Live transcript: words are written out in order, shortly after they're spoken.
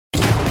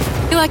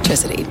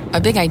Electricity,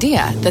 a big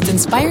idea that's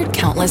inspired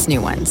countless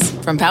new ones.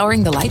 From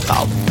powering the light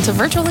bulb to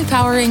virtually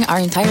powering our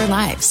entire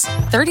lives.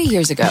 30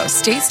 years ago,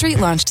 State Street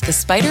launched the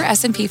Spider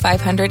S&P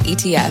 500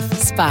 ETF,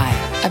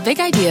 SPY. A big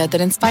idea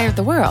that inspired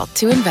the world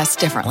to invest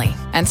differently.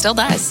 And still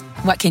does.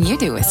 What can you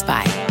do with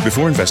SPY?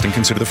 Before investing,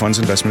 consider the fund's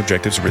investment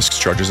objectives, risks,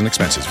 charges, and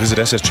expenses. Visit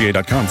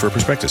ssga.com for a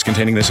prospectus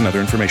containing this and other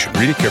information.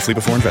 Read it carefully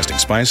before investing.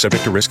 SPY is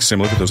subject to risks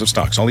similar to those of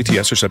stocks. All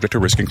ETFs are subject to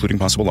risk, including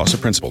possible loss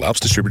of principal. Alps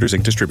Distributors,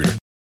 Inc. Distributor.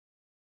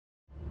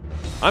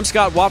 I'm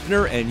Scott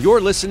Wapner, and you're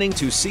listening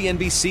to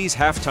CNBC's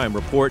Halftime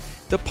Report,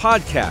 the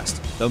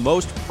podcast, the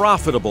most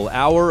profitable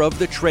hour of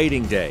the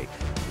trading day.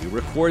 We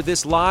record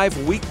this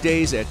live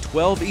weekdays at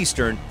 12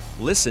 Eastern.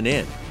 Listen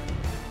in.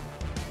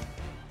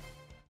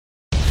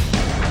 All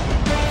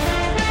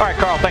right,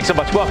 Carl, thanks so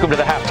much. Welcome to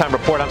the Halftime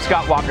Report. I'm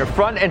Scott Wapner,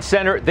 front and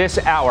center this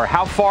hour.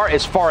 How far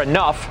is far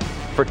enough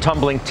for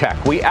tumbling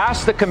tech? We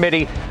asked the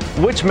committee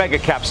which mega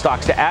cap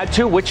stocks to add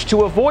to, which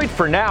to avoid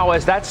for now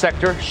as that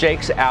sector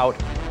shakes out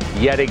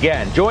yet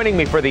again. Joining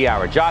me for the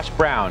hour, Josh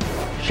Brown,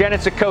 Shannon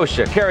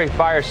Saccocia, Carrie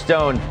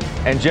Firestone,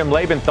 and Jim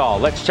Lebenthal.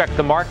 Let's check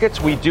the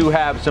markets. We do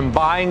have some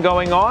buying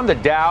going on. The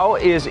Dow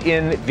is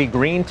in the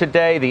green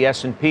today. The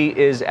S&P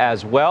is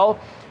as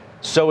well.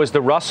 So is the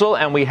Russell,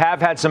 and we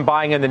have had some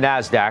buying in the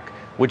NASDAQ,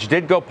 which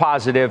did go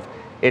positive.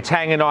 It's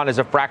hanging on as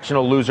a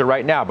fractional loser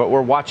right now, but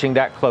we're watching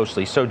that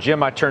closely. So,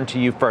 Jim, I turn to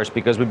you first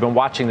because we've been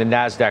watching the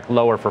NASDAQ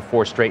lower for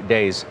 4 straight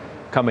days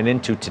coming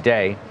into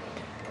today.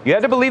 You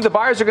had to believe the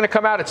buyers are going to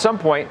come out at some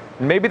point,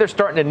 and maybe they're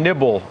starting to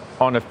nibble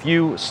on a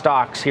few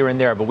stocks here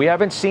and there, but we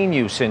haven't seen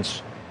you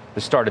since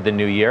the start of the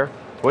new year.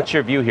 What's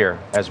your view here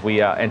as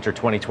we enter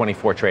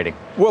 2024 trading?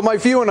 Well, my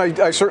view, and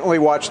I certainly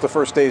watch the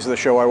first days of the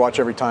show. I watch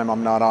every time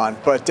I'm not on.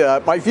 But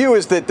my view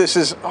is that this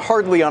is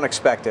hardly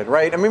unexpected,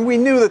 right? I mean, we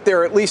knew that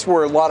there at least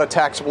were a lot of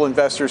taxable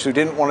investors who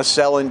didn't want to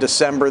sell in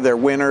December. They're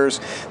winners.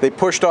 They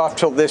pushed off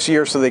till this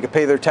year so they could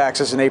pay their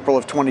taxes in April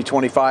of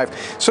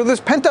 2025. So this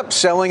pent-up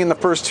selling in the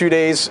first 2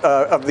 days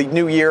of the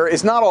new year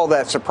is not all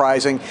that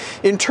surprising.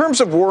 In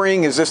terms of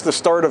worrying, is this the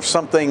start of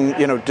something,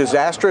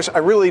 disastrous? I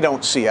really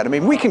don't see it. I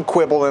mean, we can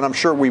quibble, and I'm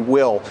sure we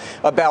will,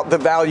 about the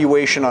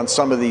valuation on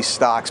some of these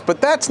stocks. But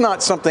that's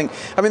not something,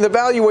 I mean, the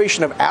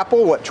valuation of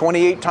Apple,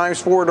 28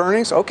 times forward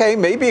earnings? Okay,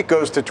 maybe it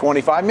goes to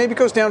 25, maybe it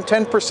goes down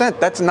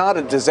 10%. That's not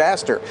a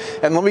disaster.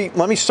 And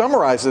let me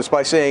summarize this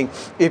by saying,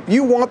 if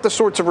you want the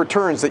sorts of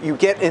returns that you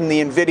get in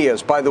the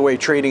Nvidias, by the way,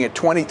 trading at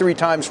 23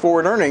 times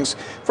forward earnings,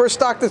 for a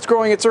stock that's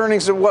growing its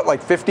earnings at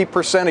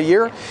 50% a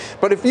year?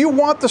 But if you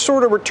want the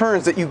sort of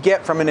returns that you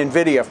get from an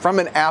Nvidia, from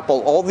an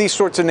Apple, all these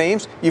sorts of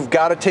names, you've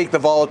got to take the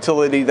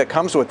volatility that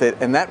comes with it.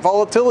 And that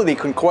volatility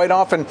can quite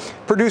often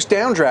produce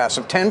downdrafts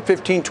of 10,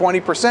 15,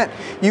 20%.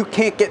 You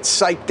can't get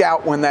psyched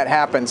out when that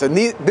happens. And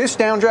this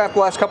downdraft the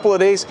last couple of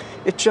days,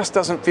 it just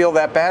doesn't feel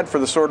that bad for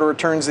the sort of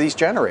returns these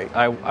generate.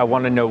 I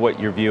want to know what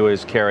your view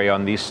is, Carrie,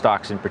 on these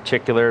stocks in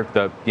particular.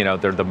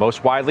 They're the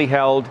most widely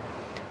held.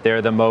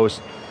 They're the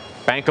most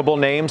bankable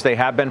names. They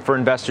have been for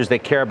investors. They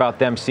care about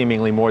them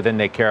seemingly more than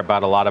they care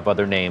about a lot of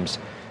other names,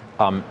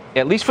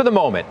 at least for the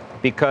moment,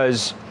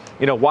 because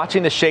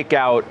watching the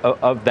shakeout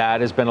of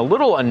that has been a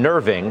little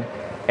unnerving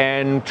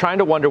and trying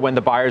to wonder when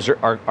the buyers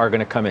are going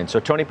to come in. So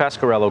Tony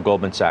Pasquarello,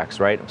 Goldman Sachs,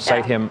 right?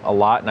 Cite him a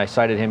lot, and I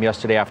cited him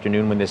yesterday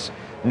afternoon when this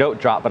note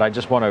dropped, but I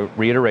just want to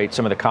reiterate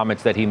some of the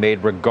comments that he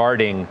made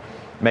regarding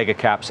mega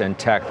caps and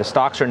tech. The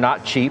stocks are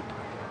not cheap.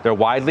 They're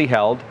widely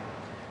held.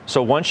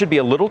 So one should be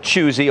a little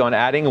choosy on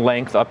adding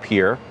length up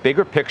here.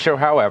 Bigger picture,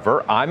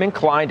 however, I'm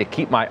inclined to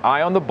keep my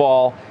eye on the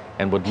ball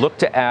and would look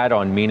to add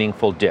on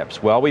meaningful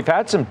dips. Well, we've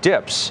had some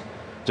dips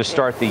to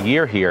start the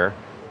year here.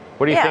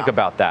 What do you think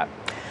about that?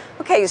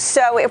 Okay,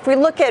 so if we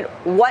look at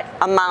what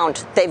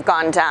amount they've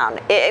gone down,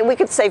 we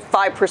could say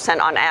 5%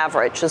 on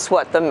average is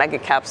what the mega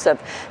caps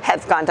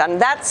have gone down.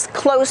 That's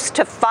close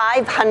to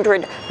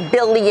 $500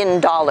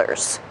 billion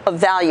of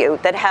value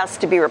that has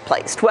to be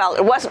replaced. Well,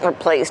 it wasn't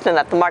replaced and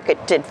that the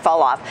market did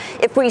fall off.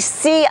 If we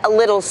see a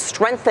little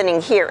strengthening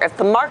here, if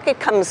the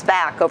market comes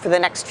back over the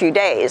next few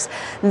days,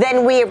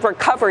 then we have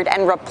recovered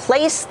and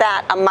replaced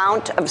that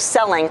amount of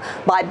selling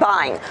by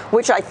buying,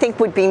 which I think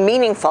would be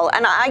meaningful.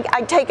 And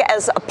I take it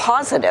as a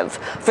positive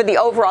for the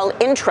overall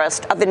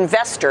interest of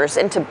investors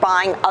into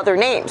buying other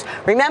names.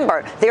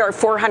 Remember, there are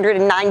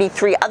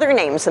 493 other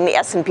names in the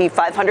S&P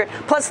 500,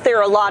 plus there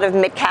are a lot of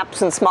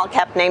mid-caps and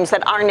small-cap names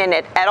that aren't in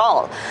it at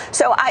all.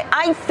 So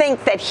I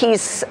think that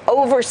he's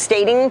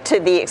overstating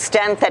to the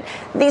extent that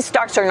these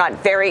stocks are not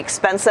very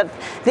expensive.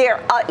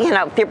 They're,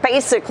 they're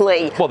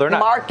basically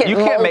market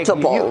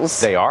multiples.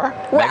 They are?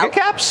 Mega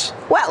caps?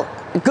 Well,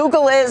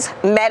 Google is,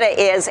 Meta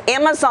is,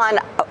 Amazon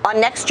on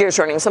next year's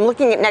earnings, I'm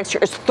looking at next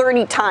year, is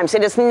 30 times.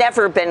 It has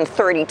never been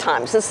 30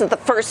 times. This is the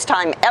first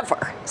time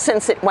ever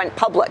since it went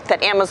public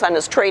that Amazon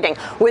is trading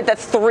with a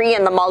 3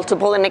 in the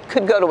multiple, and it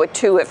could go to a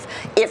 2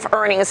 if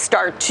earnings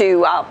start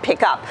to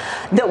pick up.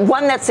 The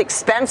one that's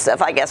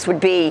expensive, I guess, would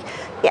be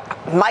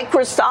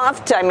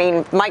Microsoft. I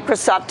mean,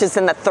 Microsoft is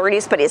in the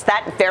 30s, but is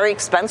that very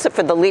expensive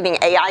for the leading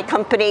AI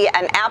company?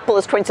 And Apple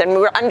is 27.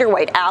 We're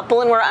underweight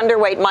Apple and we're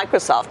underweight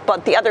Microsoft,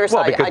 but the others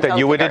I don't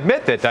you would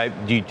admit that.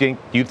 Do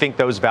you think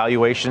those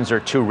valuations are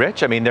too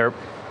rich? I mean, they're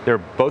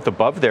both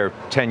above their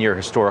 10-year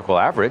historical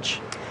average.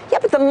 Yeah,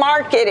 but the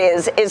market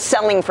is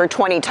selling for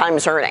 20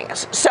 times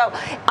earnings. So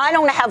I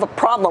don't have a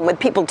problem with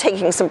people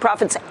taking some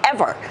profits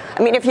ever.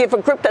 I mean, if you have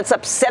a group that's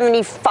up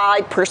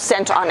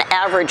 75% on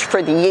average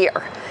for the year,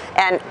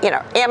 and,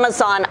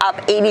 Amazon up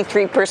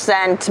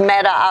 83%,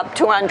 Meta up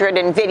 200,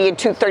 NVIDIA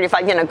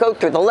 235, go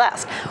through the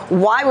list.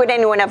 Why would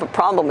anyone have a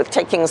problem with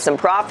taking some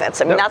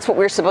profits? I mean, that's what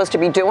we're supposed to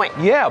be doing.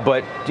 Yeah,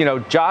 but,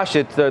 Josh,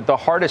 it's the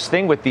hardest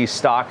thing with these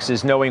stocks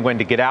is knowing when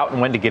to get out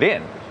and when to get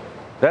in.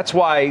 That's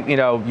why,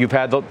 you've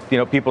had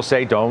people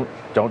say don't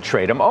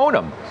trade them, own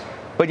them.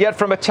 But yet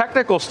from a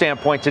technical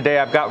standpoint today,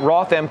 I've got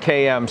Roth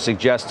MKM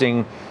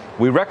suggesting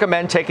we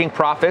recommend taking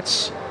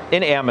profits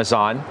in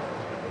Amazon.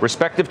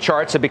 Respective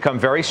charts have become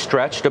very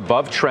stretched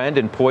above trend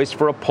and poised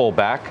for a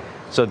pullback.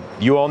 So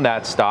you own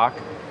that stock.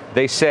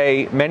 They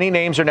say many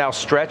names are now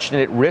stretched and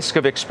at risk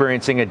of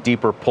experiencing a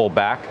deeper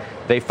pullback.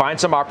 They find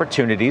some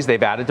opportunities.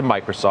 They've added to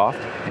Microsoft.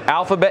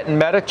 Alphabet and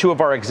Meta, two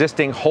of our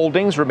existing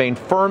holdings, remain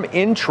firm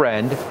in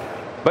trend,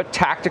 but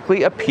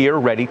tactically appear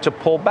ready to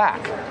pull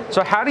back.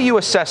 So how do you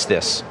assess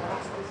this?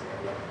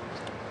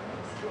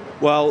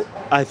 Well,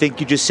 I think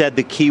you just said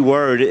the key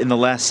word in the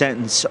last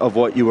sentence of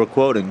what you were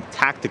quoting,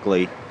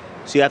 tactically.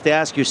 So you have to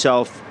ask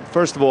yourself,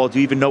 first of all, do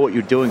you even know what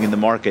you're doing in the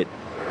market?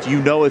 Do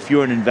you know if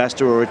you're an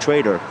investor or a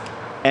trader?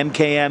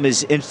 MKM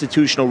is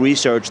institutional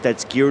research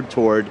that's geared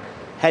toward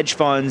hedge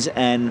funds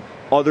and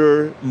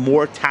other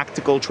more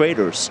tactical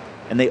traders.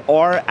 And they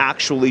are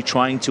actually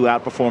trying to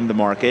outperform the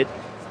market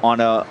on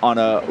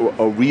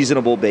a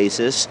reasonable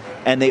basis,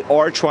 and they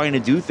are trying to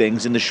do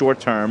things in the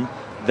short term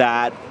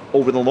that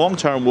over the long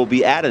term will be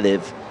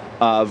additive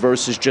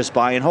versus just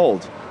buy and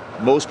hold.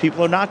 Most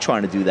people are not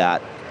trying to do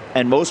that,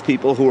 and most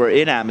people who are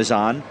in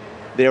Amazon,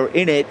 they're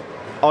in it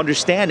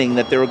understanding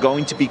that there are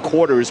going to be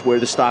quarters where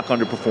the stock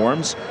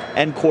underperforms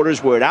and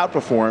quarters where it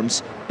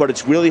outperforms, but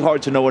it's really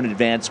hard to know in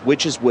advance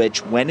which is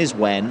which, when is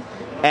when,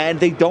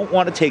 and they don't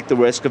want to take the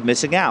risk of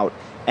missing out.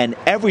 And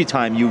every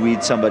time you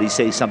read somebody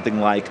say something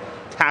like,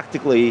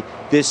 tactically,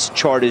 this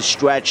chart is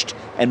stretched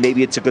and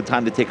maybe it's a good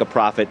time to take a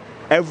profit,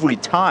 every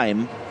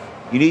time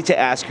you need to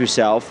ask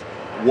yourself,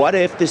 what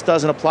if this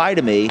doesn't apply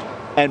to me?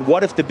 And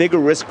what if the bigger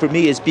risk for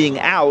me is being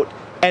out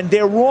and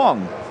they're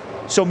wrong?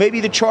 So maybe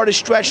the chart is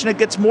stretched and it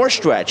gets more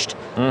stretched.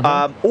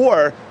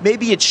 Or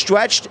maybe it's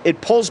stretched,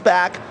 it pulls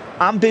back,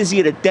 I'm busy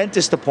at a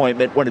dentist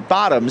appointment when it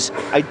bottoms,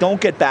 I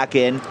don't get back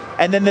in,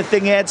 and then the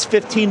thing adds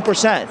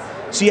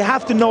 15%. So you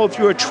have to know if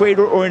you're a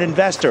trader or an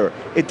investor.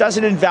 It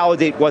doesn't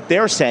invalidate what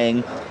they're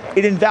saying.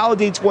 It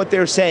invalidates what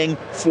they're saying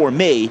for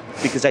me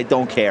because I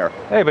don't care.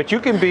 Hey, but you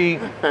can be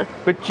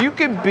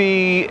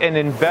an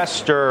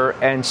investor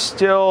and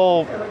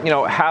still,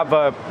 have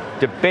a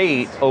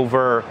debate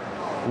over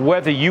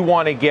whether you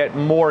want to get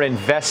more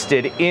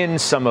invested in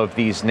some of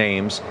these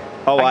names.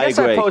 Oh, I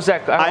agree.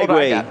 I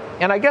agree.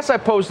 And I guess I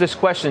posed this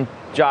question,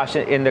 Josh,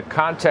 in the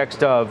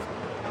context of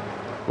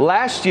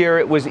last year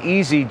it was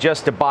easy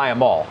just to buy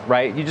them all,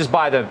 right? You just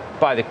buy the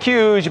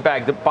Qs,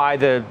 you buy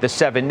the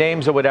 7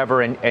 names or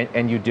whatever,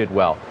 and you did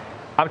well.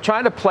 I'm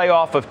trying to play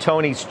off of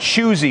Tony's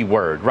choosy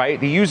word, right?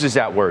 He uses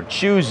that word,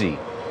 choosy.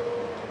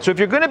 So if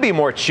you're going to be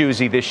more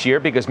choosy this year,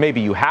 because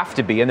maybe you have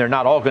to be, and they're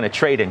not all going to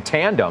trade in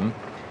tandem,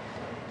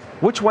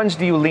 which ones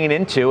do you lean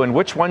into, and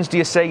which ones do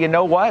you say, you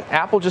know what,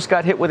 Apple just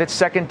got hit with its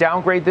second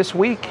downgrade this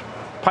week?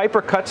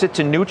 Piper cuts it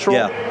to neutral.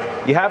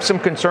 Yeah. You have some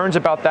concerns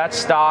about that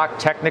stock,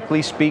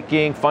 technically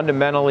speaking,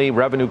 fundamentally,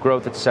 revenue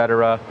growth, et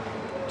cetera.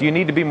 Do you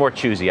need to be more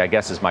choosy, I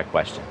guess is my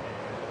question.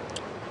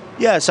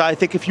 Yes, I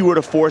think if you were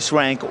to force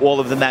rank all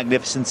of the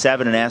Magnificent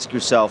Seven and ask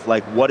yourself,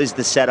 what is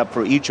the setup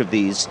for each of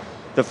these,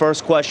 the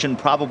first question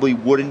probably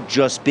wouldn't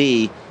just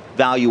be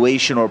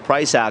valuation or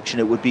price action.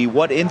 It would be,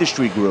 what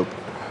industry group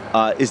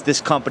is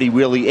this company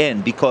really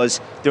in? Because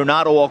they're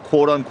not all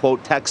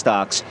quote-unquote tech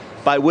stocks,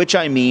 by which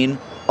I mean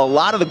a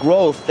lot of the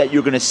growth that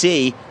you're going to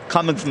see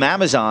coming from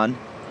Amazon,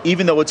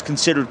 even though it's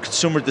considered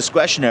consumer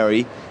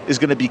discretionary, is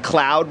going to be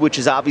cloud, which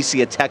is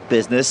obviously a tech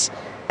business,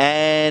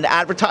 and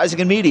advertising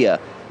and media.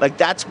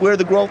 That's where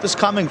the growth is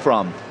coming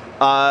from.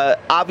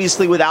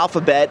 Obviously, with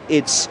Alphabet,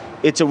 it's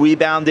a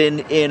rebound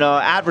in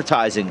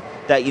advertising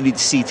that you need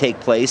to see take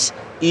place,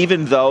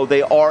 even though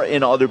they are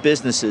in other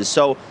businesses.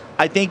 So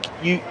I think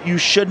you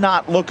should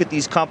not look at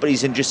these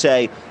companies and just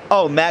say,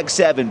 oh, Mag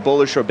 7,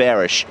 bullish or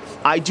bearish.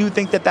 I do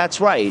think that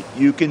that's right.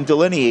 You can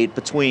delineate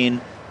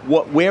between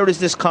where is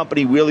this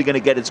company really going to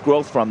get its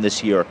growth from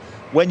this year.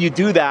 When you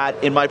do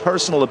that, in my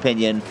personal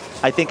opinion,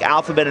 I think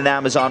Alphabet and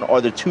Amazon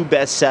are the two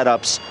best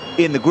setups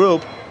in the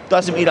group.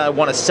 Doesn't mean I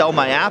want to sell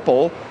my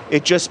Apple.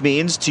 It just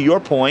means, to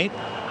your point,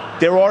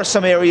 there are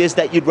some areas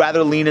that you'd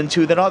rather lean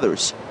into than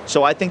others.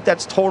 So I think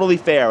that's totally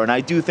fair, and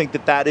I do think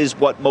that that is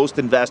what most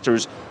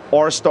investors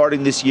are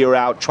starting this year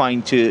out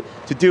trying to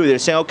do. They're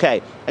saying,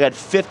 okay, I got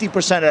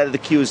 50% out of the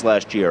Qs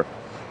last year.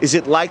 Is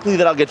it likely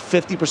that I'll get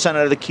 50%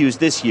 out of the Qs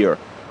this year?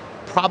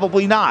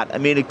 Probably not. I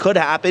mean, it could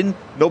happen.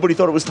 Nobody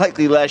thought it was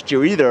likely last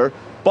year either,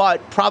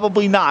 but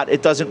probably not.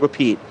 It doesn't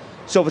repeat.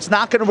 So if it's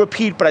not going to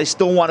repeat, but I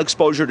still want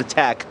exposure to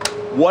tech,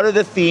 what are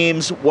the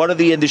themes? What are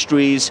the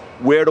industries?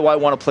 Where do I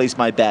want to place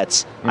my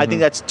bets? I think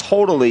that's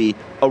totally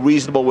a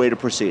reasonable way to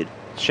proceed.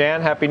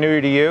 Shan, Happy New Year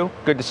to you.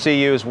 Good to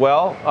see you as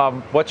well.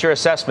 What's your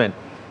assessment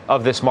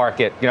of this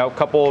market? You know, a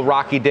couple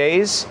rocky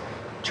days,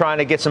 trying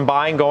to get some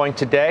buying going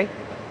today.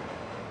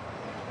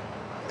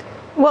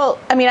 Well,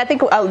 I mean, I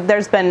think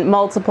there's been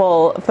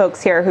multiple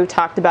folks here who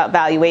talked about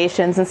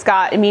valuations. And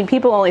Scott, I mean,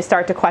 people only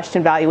start to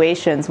question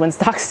valuations when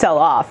stocks sell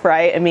off,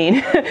 right? I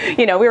mean,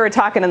 you know, we were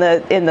talking in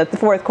the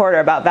fourth quarter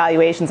about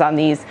valuations on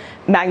these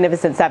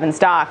Magnificent Seven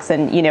stocks.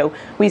 And, you know,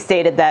 we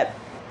stated that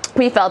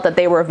we felt that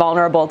they were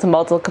vulnerable to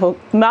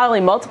not only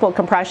multiple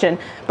compression,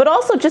 but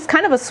also just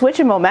kind of a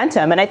switch in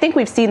momentum. And I think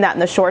we've seen that in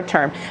the short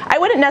term. I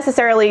wouldn't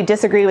necessarily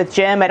disagree with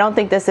Jim. I don't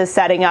think this is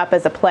setting up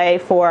as a play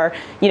for,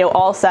 you know,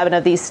 all 7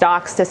 of these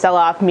stocks to sell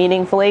off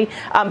meaningfully.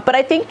 But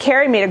I think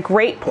Carrie made a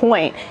great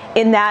point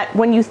in that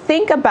when you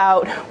think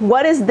about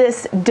what is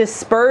this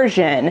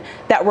dispersion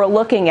that we're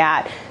looking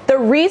at, the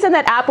reason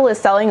that Apple is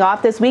selling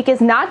off this week is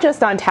not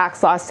just on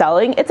tax loss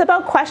selling. It's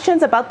about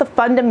questions about the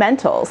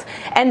fundamentals.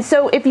 And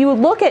so if you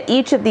look at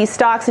each of these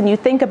stocks and you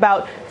think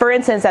about, for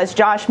instance, as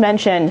Josh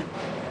mentioned,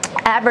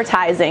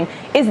 advertising.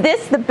 Is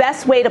this the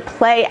best way to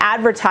play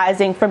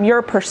advertising from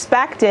your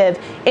perspective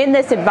in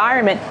this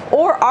environment?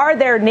 Or are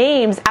there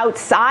names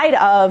outside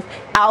of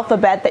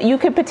Alphabet that you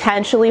could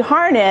potentially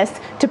harness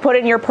to put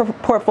in your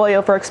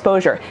portfolio for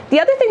exposure? The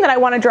other thing that I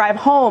want to drive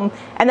home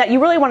and that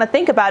you really want to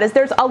think about is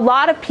there's a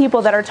lot of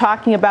people that are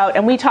talking about,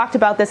 and we talked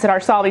about this in our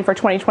Solving for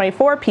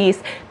 2024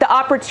 piece, the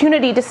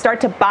opportunity to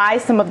start to buy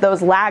some of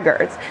those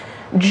laggards.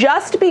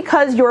 Just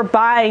because you're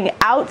buying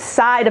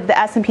outside of the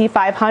S&P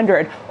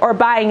 500 or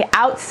buying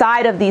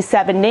outside of these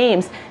 7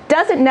 names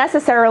doesn't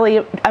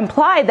necessarily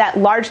imply that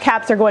large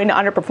caps are going to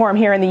underperform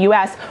here in the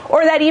U.S.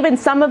 or that even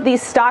some of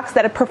these stocks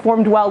that have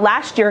performed well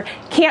last year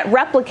can't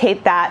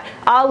replicate that,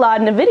 a la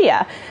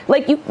NVIDIA.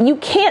 Like, you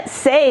can't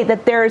say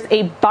that there's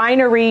a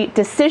binary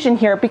decision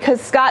here because,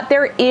 Scott,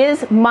 there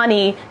is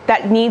money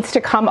that needs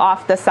to come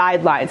off the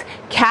sidelines.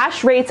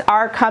 Cash rates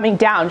are coming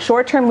down.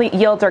 Short-term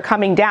yields are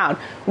coming down.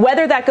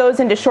 Whether that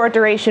goes into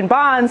short-duration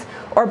bonds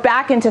or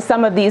back into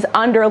some of these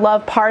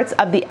underloved parts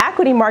of the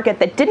equity market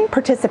that didn't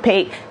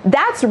participate,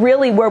 that's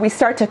really where we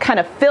start to kind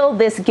of fill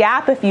this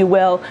gap, if you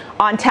will,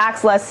 on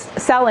tax-less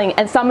selling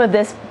and some of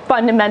this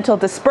fundamental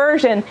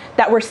dispersion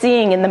that we're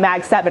seeing in the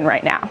Mag 7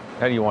 right now.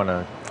 How do you want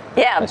to?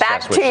 Yeah,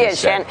 back to you,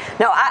 Shannon.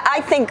 No, I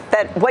think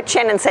that what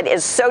Shannon said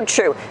is so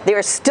true.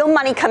 There's still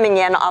money coming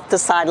in off the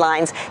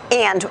sidelines,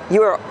 and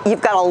you've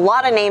got a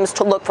lot of names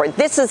to look for.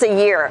 This is a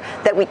year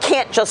that we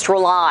can't just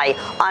rely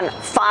on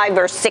 5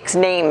 or 6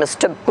 names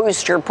to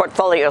boost your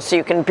portfolio so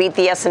you can beat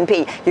the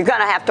S&P. You're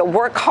going to have to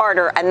work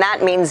harder, and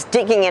that means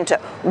digging into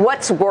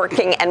what's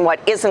working and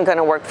what isn't going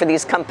to work for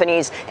these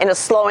companies in a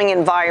slowing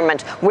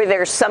environment where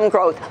there's some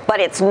growth, but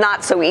it's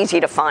not so easy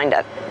to find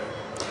it.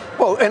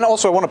 Well, and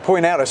also I want to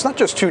point out, it's not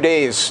just 2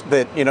 days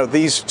that, you know,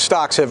 these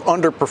stocks have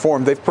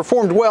underperformed. They've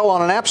performed well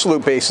on an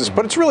absolute basis,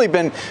 but it's really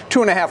been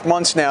 2.5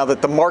 months now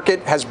that the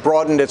market has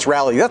broadened its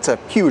rally. That's a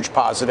huge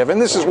positive.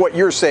 And this is what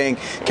you're saying,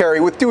 Carrie,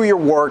 with do your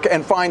work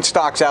and find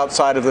stocks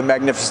outside of the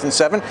Magnificent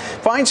Seven.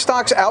 Find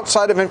stocks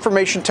outside of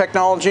information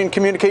technology and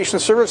communication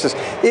services.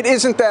 It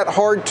isn't that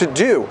hard to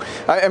do.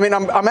 I mean,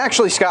 I'm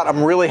actually, Scott,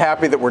 I'm really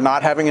happy that we're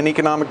not having an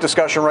economic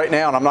discussion right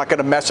now, and I'm not going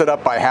to mess it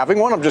up by having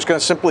one. I'm just going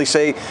to simply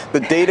say the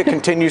data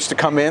continues to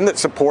come in that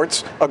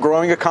supports a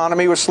growing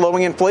economy with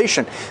slowing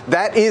inflation.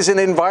 That is an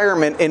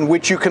environment in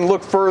which you can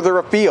look further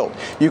afield.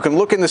 You can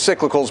look in the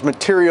cyclicals,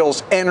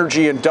 materials,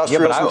 energy,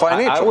 industrials, and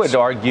financials. I would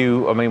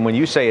argue, I mean, when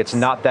you say it's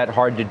not that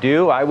hard to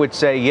do, I would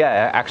say,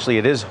 yeah, actually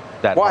it is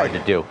that hard to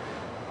do.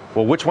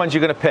 Well, which ones are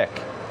you going to pick?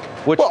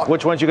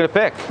 Which ones are you going to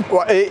pick?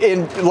 Well,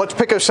 let's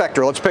pick a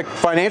sector. Let's pick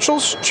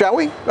financials, shall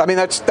we? I mean,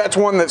 that's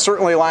one that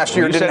certainly last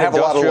year didn't have a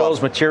lot of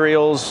love.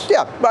 Materials.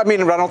 Yeah, I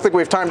mean, I don't think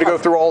we have time to go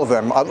through all of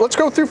them. Let's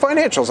go through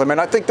financials. I mean,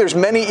 I think there's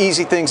many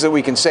easy things that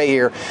we can say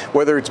here,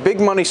 whether it's big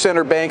money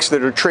center banks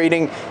that are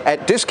trading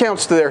at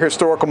discounts to their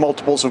historical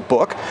multiples of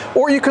book,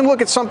 or you can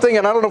look at something,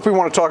 and I don't know if we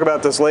want to talk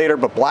about this later,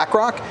 but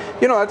BlackRock,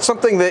 you know, that's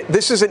something that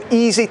this is an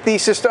easy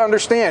thesis to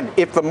understand.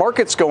 If the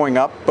market's going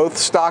up, both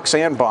stocks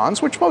and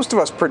bonds, which most of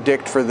us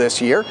predict for this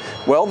year,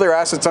 well, their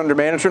assets under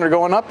management are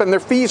going up and their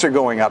fees are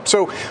going up.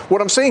 So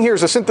what I'm saying here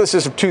is a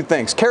synthesis of 2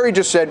 things. Carrie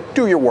just said,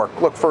 do your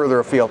work, look further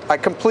afield. I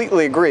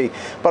completely agree.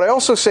 But I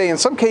also say in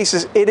some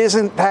cases, it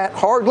isn't that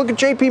hard. Look at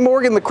JP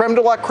Morgan, the creme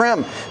de la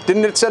creme.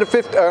 Didn't it set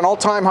an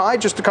all-time high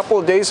just a couple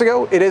of days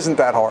ago? It isn't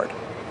that hard.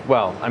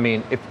 Well, I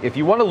mean, if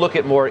you want to look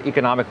at more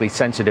economically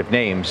sensitive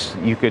names,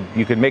 you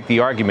could make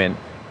the argument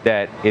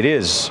that it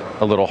is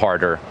a little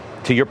harder.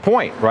 To your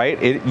point, right?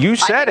 You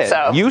said it.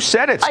 So. You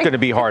said it's going to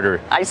be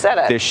harder. I said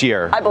it this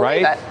year. I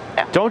believe right? it.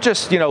 Yeah. Don't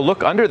just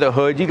look under the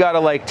hood. You got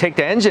to take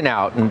the engine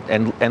out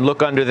and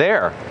look under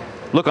there.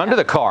 Look under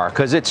the car,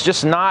 because it's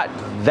just not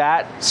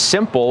that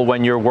simple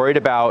when you're worried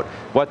about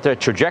what the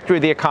trajectory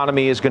of the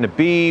economy is going to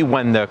be,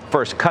 when the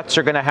first cuts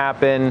are going to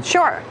happen.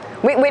 Sure.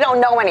 We don't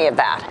know any of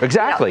that.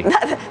 Exactly.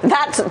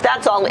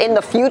 That's all in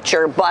the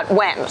future, but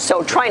when?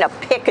 So trying to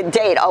pick a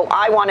date,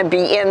 I want to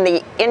be in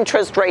the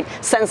interest rate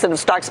sensitive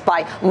stocks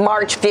by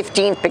March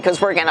 15th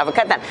because we're going to have a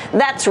cut then.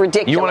 That's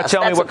ridiculous. You want to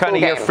tell me what kind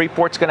of year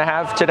Freeport's going to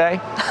have today?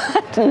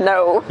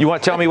 No. You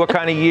want to tell me what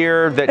kind of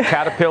year that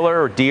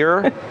Caterpillar or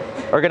Deere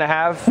are going to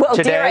have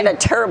today? Deere had a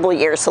terrible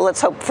year, so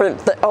let's hope for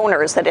the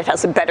owners that it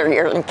has a better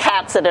year. And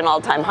Cat's at an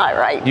all-time high,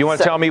 right? You want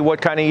to tell me what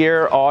kind of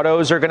year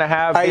autos are going to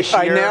have this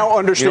year? I now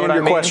understand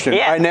your question.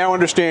 Yeah. I now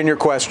understand your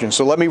question.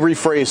 So let me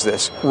rephrase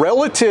this.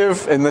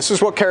 Relative, and this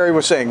is what Carrie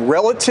was saying,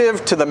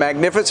 relative to the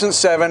Magnificent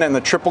Seven and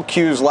the Triple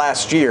Qs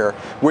last year,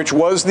 which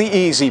was the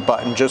easy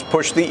button, just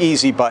push the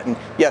easy button.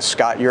 Yes,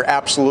 Scott, you're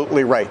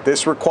absolutely right.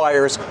 This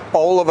requires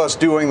all of us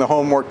doing the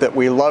homework that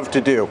we love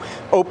to do.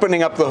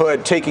 Opening up the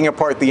hood, taking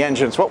apart the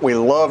engine, it's what we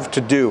love to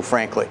do,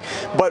 frankly.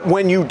 But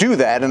when you do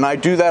that, and I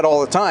do that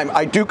all the time,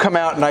 I do come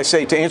out and I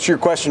say, to answer your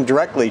question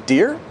directly,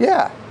 Deere?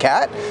 Yeah.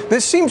 Cat?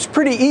 This seems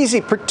pretty easy,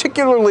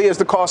 particularly as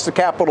the cost of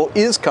capital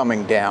is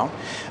coming down.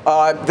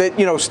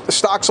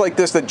 Stocks like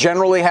this that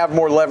generally have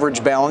more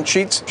leveraged balance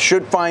sheets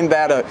should find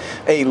that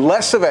a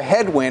less of a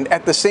headwind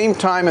at the same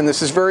time, and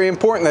this is very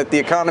important, that the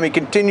economy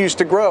continues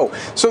to grow.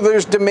 So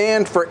there's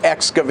demand for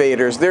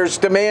excavators, there's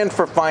demand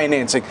for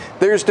financing,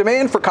 there's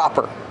demand for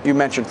copper. You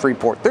mentioned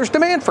Freeport. There's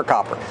demand for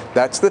copper.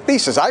 That's the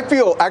thesis. I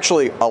feel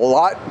actually a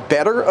lot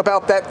better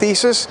about that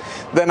thesis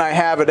than I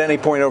have at any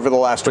point over the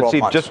last 12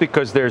 months. Just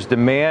because there's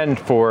demand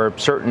for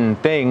certain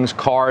things,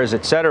 cars,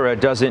 et cetera,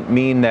 doesn't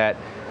mean that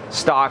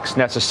stocks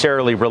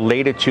necessarily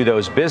related to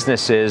those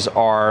businesses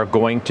are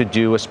going to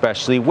do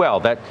especially well.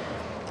 That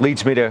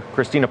leads me to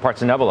Kristina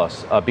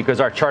Partsinevelos, because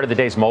our chart of the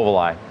day is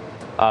Mobileye.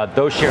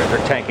 Those shares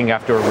are tanking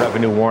after a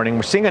revenue warning.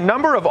 We're seeing a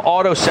number of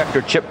auto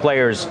sector chip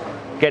players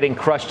getting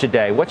crushed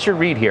today. What's your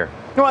read here?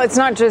 Well, it's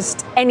not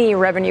just any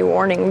revenue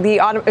warning.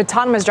 The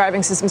autonomous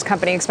driving systems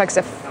company expects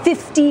a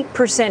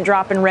 50%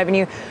 drop in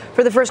revenue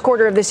for the first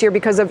quarter of this year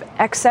because of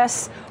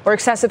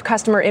excessive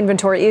customer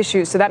inventory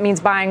issues. So that means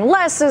buying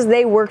less as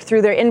they work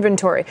through their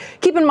inventory.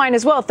 Keep in mind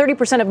as well,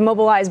 30% of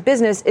Mobileye's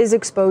business is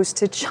exposed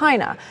to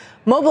China.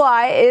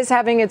 Mobileye is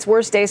having its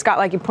worst day, Scott,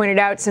 like you pointed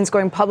out, since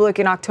going public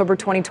in October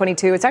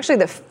 2022. It's actually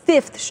the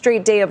fifth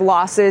straight day of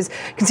losses.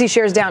 You can see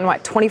shares down,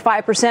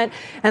 25%.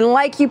 And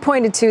like you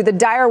pointed to, the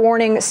dire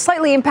warning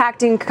slightly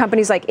impacting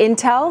companies like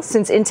Intel,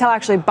 since Intel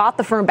actually bought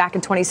the firm back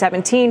in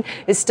 2017,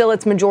 is still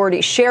its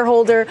majority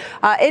shareholder.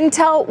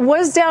 Intel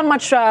was down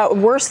much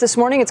worse this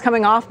morning. It's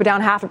coming off, but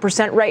down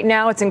 0.5% right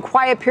now. It's in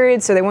quiet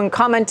period, so they wouldn't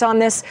comment on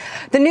this.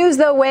 The news,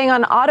 though, weighing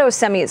on auto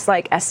semis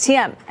like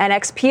STM and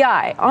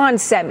XPI, on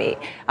semi.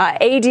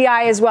 ADI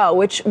as well,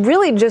 which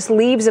really just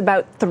leaves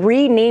about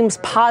 3 names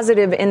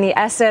positive in the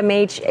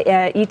SMH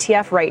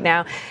ETF right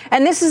now.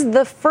 And this is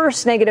the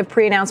first negative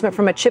pre-announcement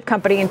from a chip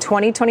company in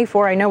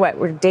 2024. I know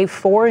we're day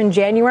 4 in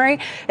January.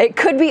 It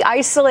could be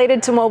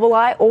isolated to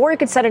Mobileye, or it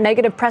could set a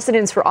negative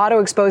precedence for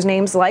auto-exposed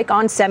names like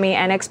onsemi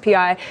and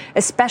XPI,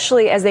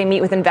 especially as they meet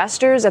with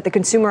investors at the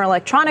Consumer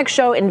Electronics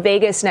Show in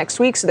Vegas next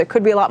week. So there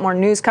could be a lot more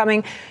news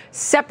coming.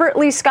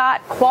 Separately,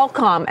 Scott,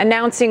 Qualcomm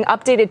announcing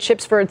updated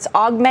chips for its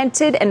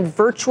augmented and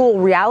virtual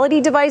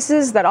reality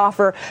devices that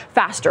offer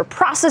faster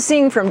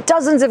processing from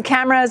dozens of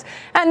cameras.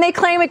 And they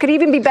claim it could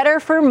even be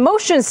better for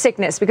motion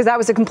sickness, because that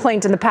was a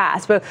complaint in the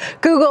past. But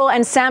Google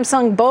and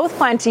Samsung both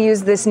plan to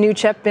use this new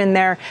chip in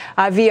their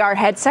VR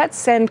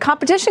headsets. And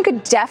competition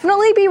could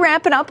definitely be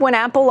ramping up when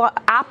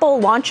Apple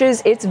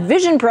launches its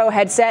Vision Pro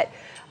headset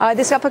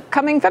this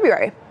upcoming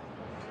February.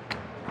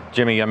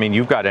 Jimmy, I mean,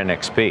 you've got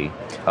NXP,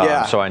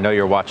 so I know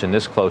you're watching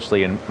this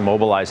closely, and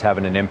Mobileye's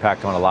having an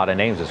impact on a lot of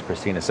names, as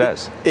Kristina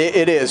says.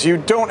 It is. You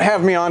don't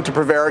have me on to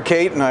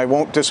prevaricate, and I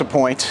won't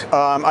disappoint.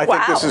 I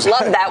think this is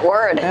love that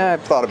word.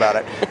 I've thought about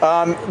it.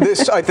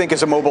 This, I think,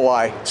 is a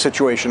Mobileye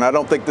situation. I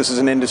don't think this is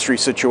an industry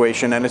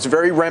situation, and it's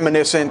very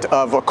reminiscent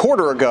of a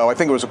quarter ago. I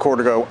think it was a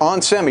quarter ago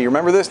on semi.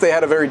 Remember this? They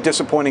had a very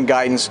disappointing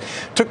guidance,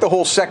 took the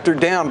whole sector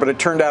down, but it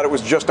turned out it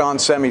was just on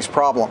semi's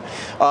problem.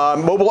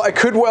 Mobileye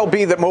could well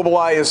be that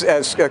Mobileye is,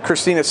 as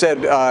Kristina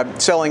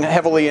said, selling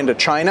heavily into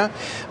China.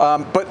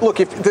 But look,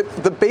 if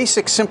the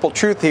basic simple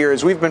truth here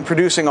is we've been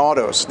producing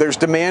autos. There's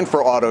demand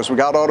for autos. We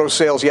got auto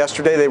sales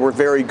yesterday. They were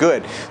very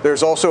good.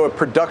 There's also a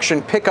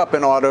production pickup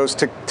in autos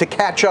to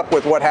catch up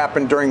with what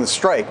happened during the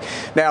strike.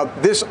 Now,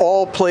 this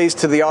all plays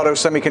to the auto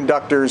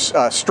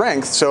semiconductors'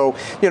 strength. So,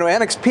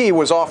 NXP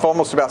was off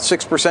almost about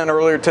 6%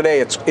 earlier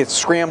today. It's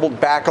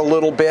scrambled back a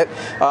little bit.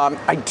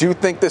 I do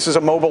think this is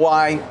a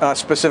Mobileye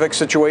specific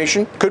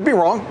situation. Could be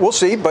wrong. We'll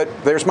see. But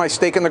there's my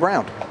stake in the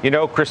ground.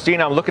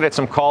 Kristina, I'm looking at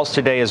some calls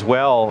today as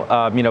well.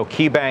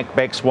 KeyBank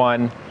makes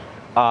one.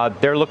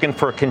 They're looking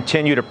for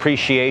continued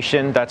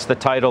appreciation. That's the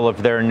title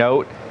of their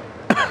note.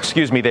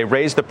 Excuse me. They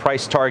raised the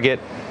price target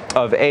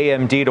of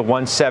AMD to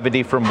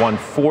 170 from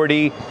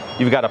 140.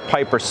 You've got a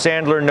Piper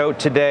Sandler note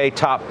today.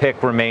 Top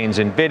pick remains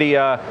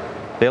NVIDIA.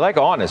 They like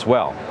ON as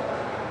well.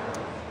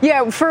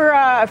 Yeah, for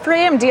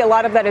AMD, a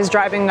lot of that is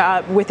driving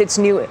with its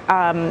new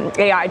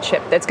AI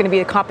chip that's going to be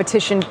a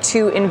competition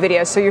to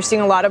NVIDIA. So you're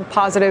seeing a lot of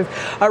positive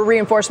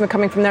reinforcement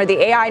coming from there. The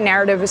AI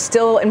narrative is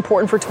still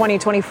important for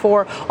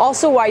 2024.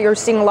 Also why you're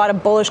seeing a lot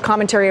of bullish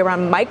commentary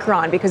around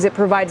Micron, because it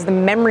provides the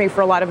memory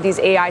for a lot of these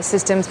AI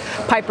systems.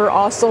 Piper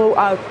also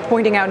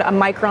pointing out a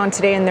Micron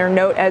today in their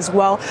note as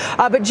well.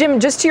 But Jim,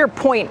 just to your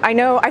point,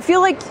 I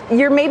feel like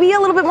you're maybe a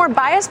little bit more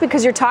biased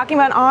because you're talking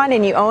about ON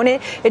and you own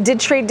it. It did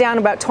trade down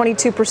about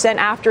 22%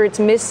 after its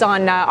miss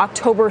on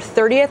October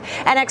 30th.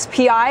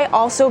 NXPI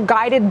also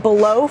guided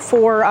below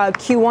for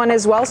Q1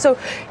 as well. So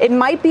it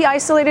might be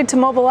isolated to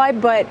Mobileye,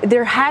 but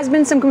there has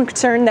been some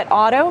concern that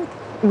auto,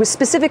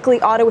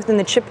 specifically auto within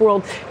the chip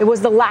world, it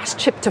was the last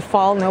chip to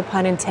fall, no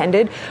pun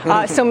intended.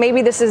 So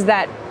maybe this is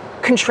that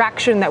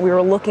contraction that we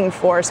were looking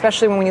for,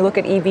 especially when you look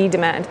at EV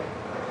demand.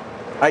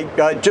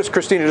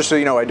 Kristina, just so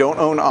you know, I don't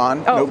own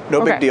ON.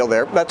 No big deal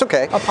there. That's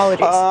okay.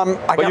 Apologies.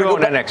 But you own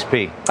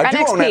NXP. I do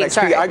own NXP.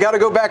 Sorry. I got to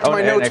go back to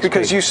my notes NXP.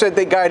 because you said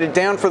they guided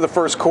down for the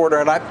first quarter,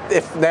 and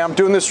now I'm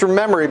doing this from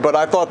memory, but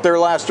I thought their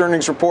last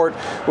earnings report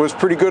was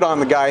pretty good on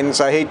the guidance.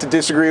 I hate to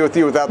disagree with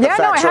you without the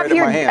facts right in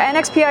my hand.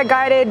 NXPI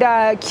guided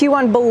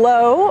Q1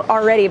 below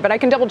already, but I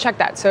can double check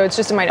that. So it's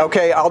just in my notes.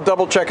 Okay, I'll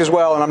double check as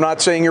well, and I'm not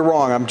saying you're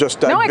wrong. I'm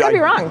just I could be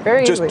wrong.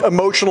 Very just easily.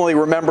 Emotionally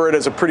remember it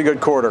as a pretty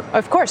good quarter.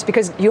 Of course,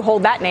 because you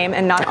hold that name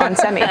and not on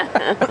semi.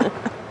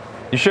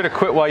 You should have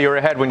quit while you were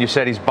ahead when you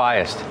said he's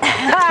biased.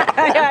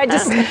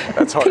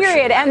 That's harsh.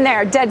 Period. End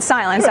there. Dead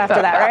silence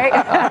after that,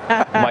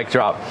 right? Mic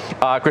drop.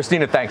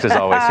 Kristina, thanks as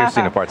always.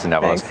 Kristina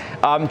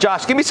Partsinevelos.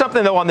 Josh, give me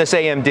something, though, on this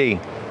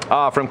AMD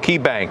from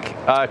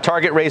KeyBank.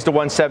 Target raised to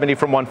 170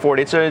 from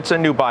 140. It's a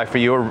new buy for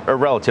you, or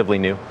relatively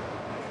new.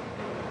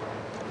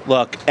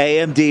 Look,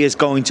 AMD is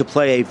going to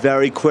play a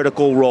very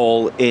critical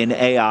role in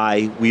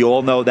AI. We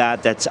all know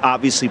that. That's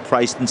obviously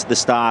priced into the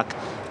stock.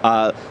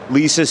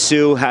 Lisa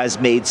Su has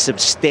made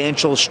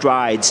substantial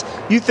strides.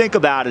 You think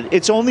about it,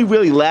 it's only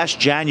really last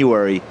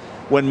January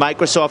when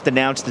Microsoft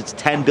announced its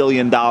 $10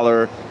 billion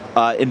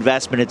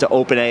investment into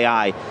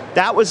OpenAI.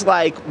 That was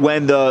like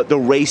when the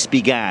race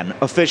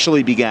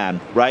officially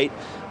began, right?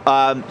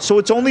 So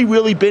it's only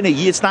really been a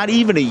year. It's not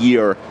even a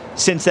year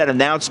since that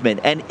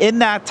announcement. And in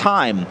that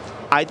time,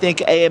 I think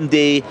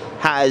AMD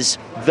has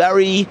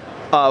very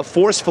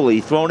forcefully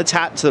thrown its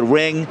hat into the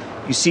ring.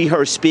 You see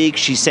her speak.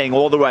 She's saying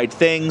all the right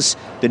things.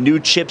 The new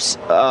chips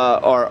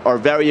are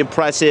very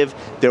impressive.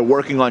 They're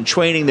working on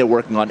training. They're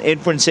working on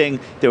inferencing.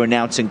 They're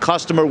announcing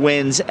customer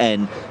wins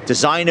and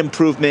design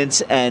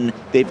improvements. And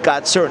they've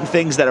got certain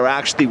things that are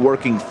actually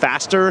working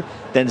faster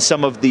than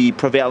some of the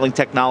prevailing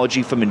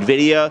technology from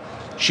NVIDIA.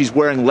 She's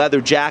wearing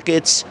leather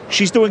jackets.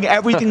 She's doing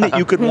everything that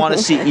you could want a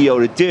CEO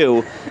to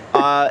do.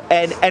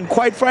 And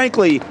quite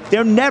frankly,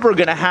 they're never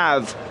going to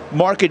have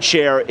market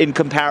share in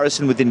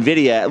comparison with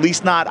NVIDIA, at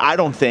least not, I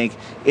don't think,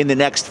 in the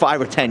next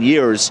 5 or 10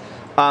 years.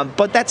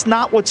 But that's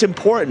not what's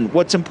important.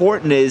 What's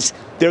important is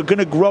they're going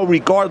to grow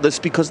regardless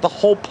because the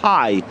whole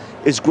pie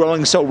is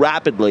growing so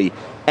rapidly.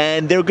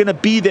 And they're going to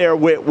be there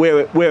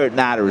where it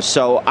matters.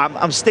 So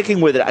I'm sticking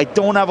with it. I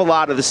don't have a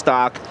lot of the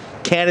stock.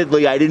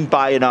 Candidly, I didn't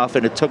buy enough,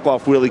 and it took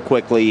off really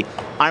quickly.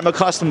 I'm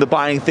accustomed to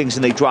buying things,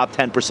 and they drop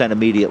 10%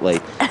 immediately.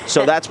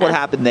 So that's what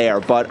happened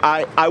there. But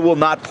I will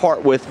not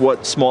part with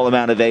what small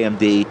amount of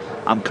AMD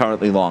I'm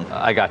currently long.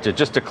 I got you.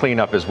 Just to clean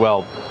up as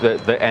well,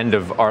 the end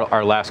of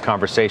our last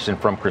conversation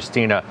from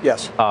Kristina.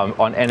 Yes.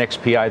 On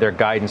NXPI, their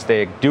guidance,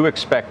 they do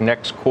expect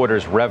next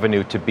quarter's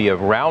revenue to be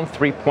around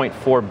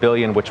 $3.4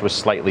 billion, which was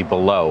slightly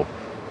below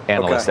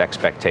analyst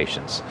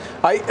expectations.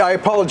 I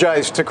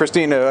apologize to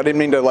Kristina. I didn't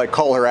mean to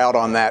call her out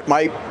on that.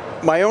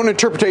 My own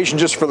interpretation,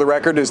 just for the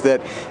record, is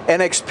that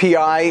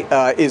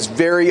NXPI is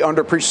very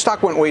underappreciated.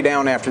 Stock went way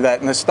down after that,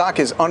 and the stock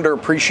is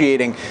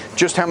underappreciating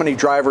just how many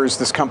drivers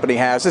this company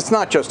has. It's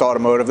not just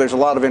automotive. There's a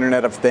lot of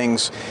Internet of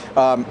Things.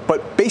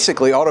 But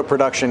basically, auto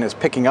production is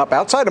picking up.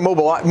 Outside of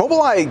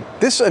Mobileye,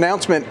 this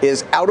announcement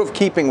is out of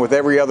keeping with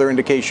every other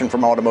indication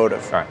from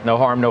automotive. All right. No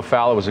harm, no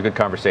foul. It was a good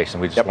conversation.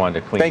 We just wanted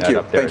to clean that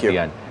up there at the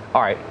end.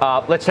 All right.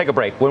 Let's take a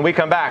break. When we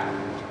come back,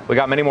 we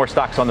got many more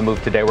stocks on the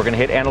move today. We're going to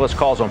hit analyst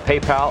calls on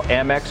PayPal,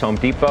 Amex, Home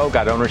Depot.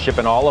 Got ownership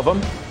in all of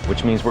them,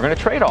 which means we're going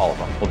to trade all of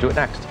them. We'll do it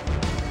next.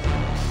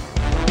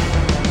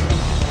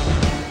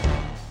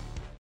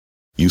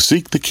 You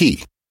seek the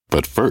key,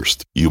 but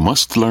first, you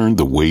must learn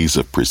the ways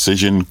of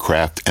precision,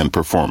 craft, and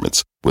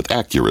performance with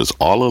Acura's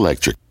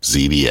all-electric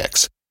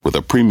ZDX. With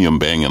a premium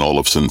Bang &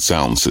 Olufsen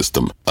sound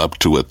system up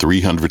to a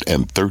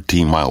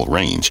 313-mile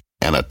range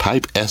and a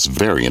Type S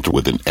variant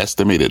with an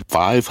estimated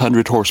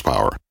 500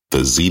 horsepower, the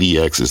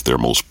ZDX is their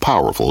most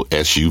powerful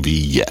SUV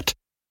yet.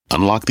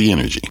 Unlock the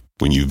energy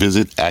when you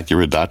visit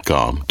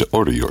Acura.com to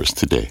order yours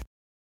today.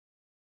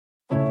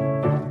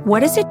 What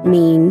does it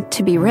mean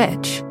to be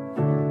rich?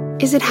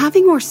 Is it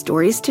having more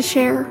stories to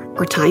share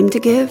or time to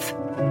give?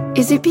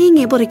 Is it being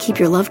able to keep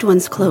your loved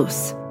ones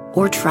close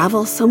or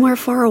travel somewhere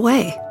far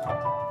away?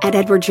 At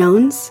Edward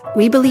Jones,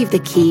 we believe the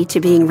key to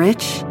being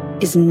rich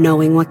is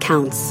knowing what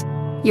counts.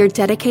 Your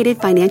dedicated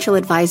financial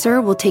advisor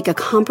will take a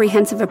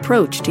comprehensive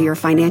approach to your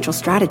financial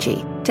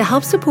strategy to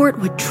help support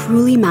what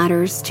truly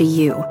matters to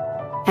you.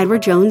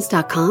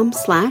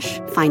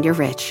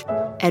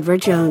 edwardjones.com/findyourrich.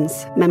 Edward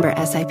Jones, member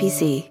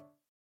SIPC.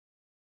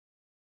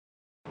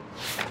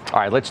 All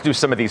right, let's do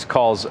some of these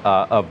calls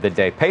of the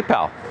day.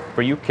 PayPal,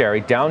 for you,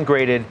 Carrie,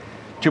 downgraded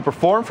to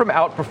perform from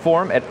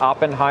outperform at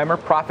Oppenheimer.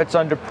 Profits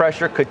under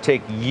pressure, could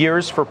take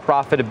years for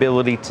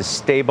profitability to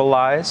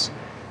stabilize.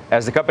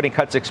 As the company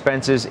cuts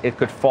expenses, it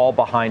could fall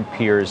behind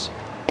peers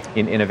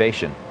in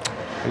innovation.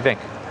 What do you think?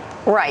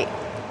 Right.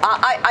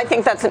 I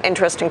think that's an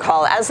interesting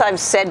call. As I've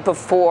said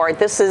before,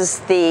 this is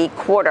the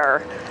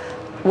quarter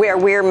where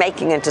we're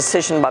making a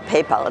decision about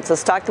PayPal. It's a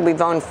stock that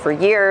we've owned for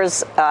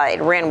years.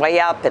 It ran way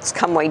up. It's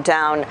come way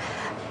down.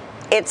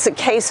 It's a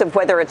case of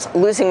whether it's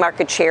losing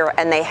market share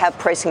and they have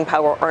pricing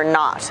power or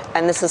not.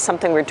 And this is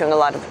something we're doing a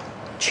lot of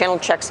channel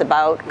checks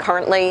about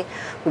currently.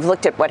 We've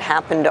looked at what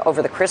happened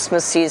over the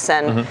Christmas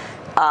season. Mm-hmm.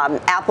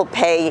 Apple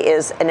Pay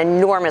is an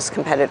enormous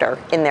competitor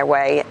in their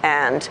way.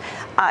 And,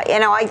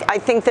 I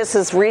think this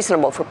is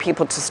reasonable for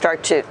people to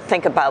start to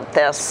think about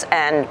this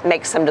and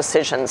make some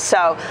decisions.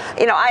 So,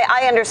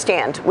 I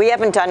understand. We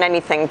haven't done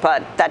anything,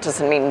 but that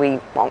doesn't mean we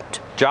won't.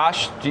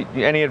 Josh,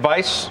 any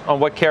advice on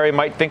what Carrie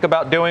might think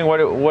about doing?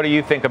 What do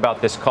you think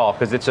about this call?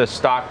 Because it's a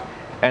stock,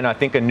 and I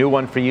think a new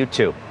one for you,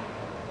 too.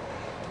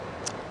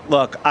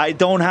 Look, I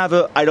don't have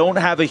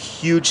a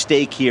huge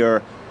stake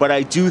here, but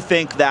I do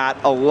think that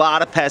a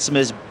lot of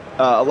pessimism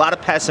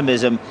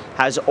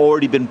has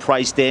already been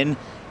priced in.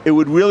 It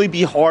would really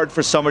be hard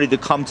for somebody to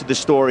come to the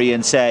story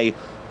and say,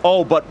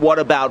 oh, but what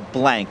about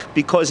blank?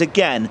 Because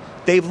again,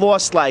 they've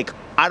lost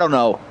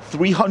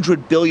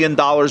 $300 billion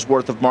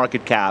worth of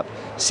market cap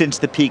since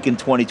the peak in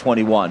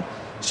 2021.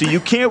 So you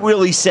can't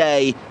really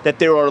say that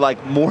there are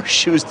more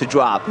shoes to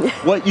drop.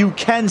 What you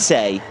can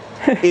say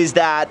is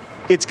that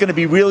it's going to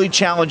be really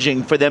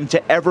challenging for them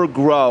to ever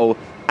grow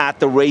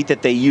at the rate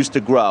that they used to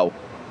grow.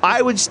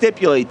 I would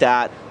stipulate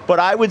that, but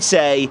I would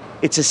say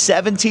it's a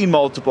 17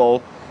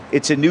 multiple.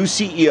 It's a new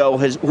CEO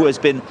who has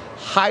been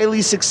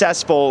highly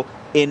successful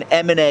in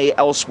M&A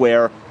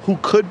elsewhere, who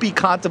could be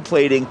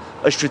contemplating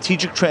a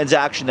strategic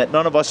transaction that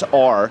none of us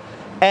are.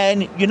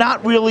 And you're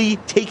not really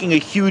taking a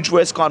huge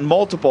risk on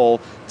multiple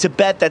to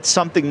bet that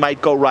something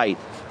might go right.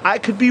 I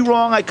could be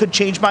wrong. I could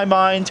change my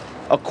mind.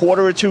 A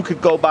quarter or two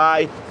could go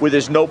by where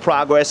there's no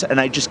progress and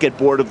I just get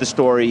bored of the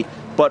story.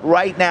 But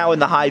right now in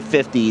the high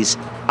 50s,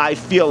 I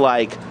feel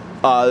like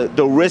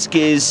the risk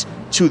is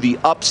to the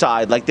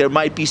upside. There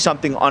might be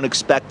something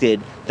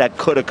unexpected that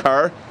could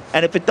occur.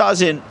 And if it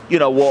doesn't,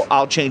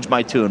 I'll change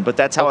my tune. But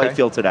that's how I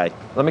feel today.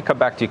 Let me come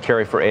back to you,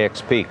 Carrie, for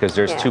AXP, because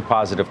there's two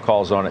positive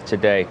calls on it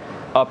today.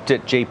 Upped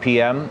at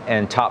JPM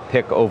and top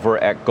pick over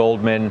at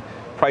Goldman.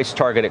 Price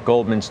target at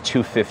Goldman's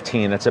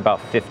 215. That's about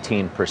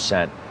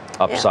 15%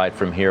 upside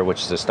from here,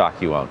 which is a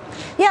stock you own.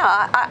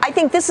 Yeah, I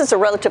think this is a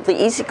relatively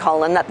easy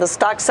call in that the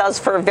stock sells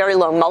for a very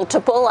low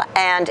multiple.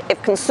 And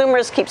if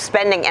consumers keep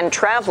spending and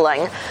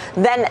traveling,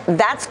 then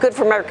that's good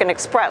for American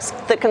Express.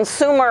 The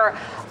consumer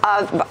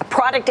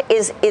product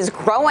is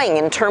growing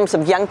in terms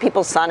of young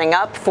people signing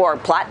up for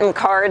platinum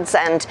cards.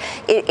 And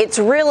it's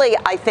really,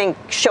 I think,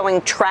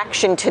 showing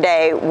traction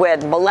today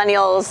with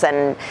millennials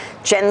and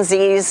Gen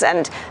Zs.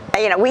 And,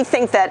 we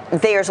think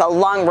that there's a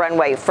long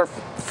runway for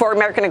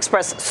American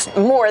Express,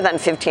 more than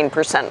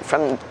 15%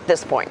 from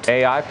this point.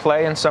 AI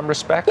play in some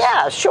respects?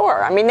 Yeah,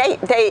 sure. I mean,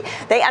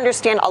 they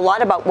understand a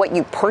lot about what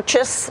you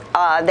purchase.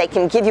 They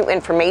can give you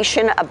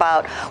information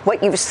about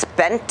what you've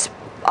spent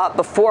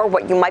before,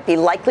 what you might be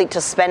likely to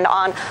spend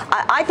on.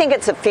 I think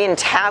it's a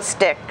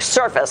fantastic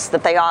service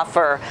that they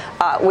offer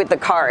with the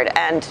card.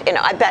 And,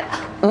 I bet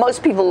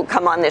most people who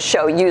come on this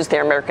show use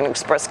their American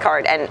Express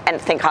card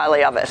and think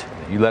highly of it.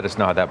 You let us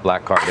know how that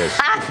black card is.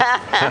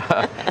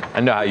 I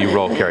know how you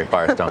roll, Carrie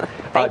Firestone.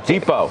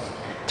 Depot,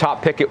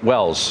 top pick at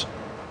Wells.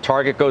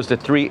 Target goes to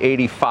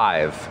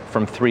 385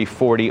 from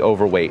 340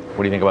 overweight. What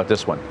do you think about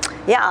this one?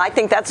 Yeah, I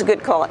think that's a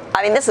good call.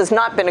 I mean, this has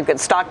not been a good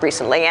stock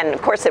recently. And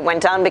of course, it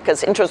went down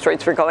because interest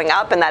rates were going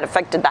up and that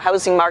affected the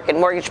housing market,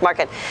 mortgage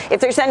market.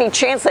 If there's any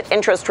chance that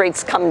interest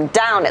rates come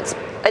down, it's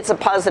a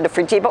positive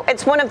for Depot.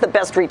 It's one of the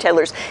best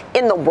retailers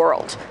in the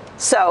world.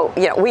 So,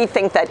 we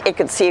think that it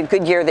could see a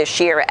good year this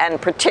year, and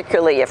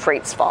particularly if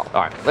rates fall.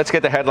 All right, let's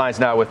get the headlines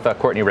now with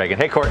Courtney Reagan.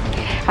 Hey, Court.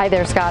 Hi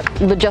there, Scott.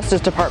 The Justice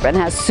Department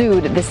has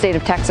sued the state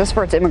of Texas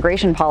for its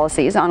immigration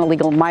policies on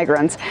illegal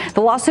migrants.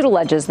 The lawsuit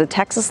alleges the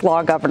Texas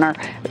law governor,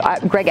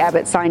 Greg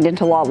Abbott, signed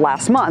into law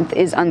last month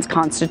is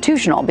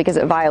unconstitutional because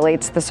it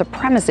violates the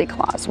Supremacy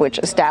Clause, which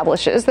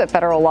establishes that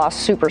federal law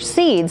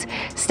supersedes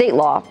state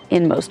law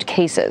in most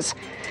cases.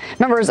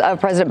 Members of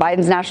President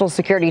Biden's national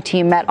security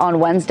team met on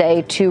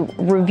Wednesday to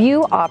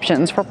review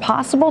options for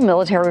possible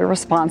military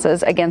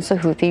responses against the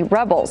Houthi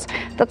rebels.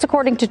 That's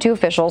according to two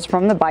officials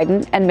from the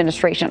Biden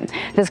administration.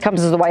 This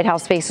comes as the White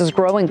House faces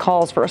growing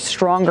calls for a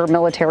stronger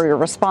military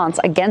response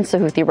against the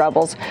Houthi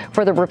rebels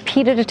for the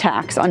repeated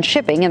attacks on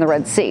shipping in the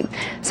Red Sea.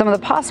 Some of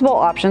the possible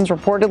options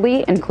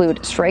reportedly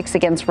include strikes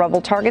against rebel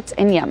targets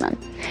in Yemen.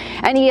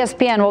 And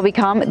ESPN will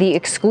become the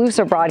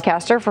exclusive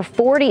broadcaster for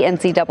 40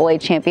 NCAA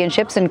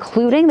championships,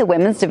 including the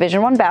women's division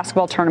Division I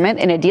basketball tournament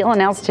in a deal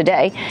announced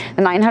today.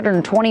 The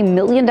 $920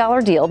 million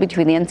deal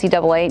between the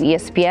NCAA and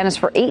ESPN is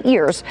for 8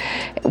 years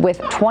with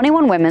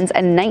 21 women's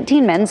and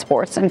 19 men's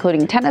sports,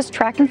 including tennis,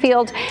 track and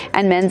field,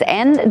 and men's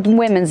and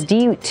women's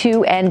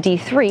D2 and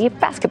D3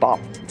 basketball.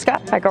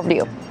 Scott, back over to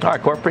you. All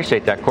right, Court,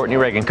 appreciate that. Courtney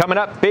Reagan. Coming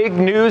up, big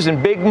news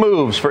and big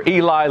moves for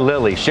Eli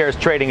Lilly. Shares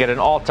trading at an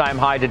all-time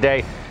high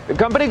today. The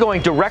company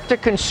going direct to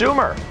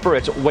consumer for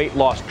its weight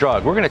loss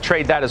drug. We're going to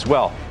trade that as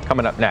well.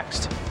 Coming up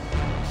next.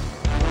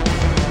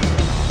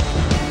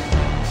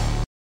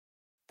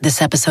 This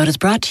episode is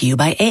brought to you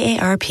by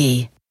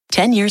AARP.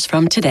 10 years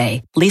from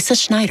today, Lisa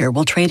Schneider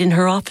will trade in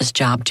her office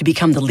job to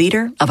become the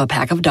leader of a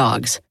pack of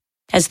dogs.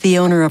 As the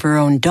owner of her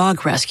own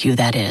dog rescue,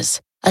 that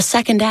is. A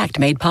second act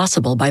made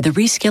possible by the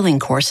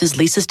reskilling courses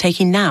Lisa's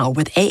taking now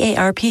with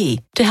AARP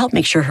to help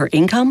make sure her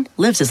income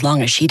lives as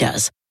long as she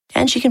does.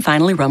 And she can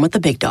finally run with the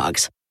big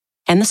dogs.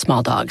 And the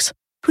small dogs,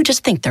 who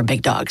just think they're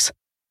big dogs.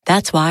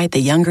 That's why the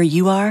younger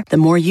you are, the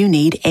more you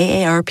need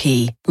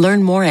AARP.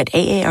 Learn more at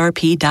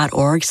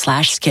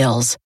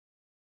aarp.org/skills.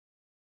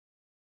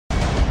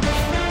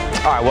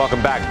 All right,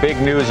 welcome back. Big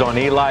news on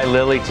Eli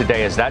Lilly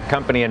today as that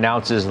company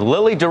announces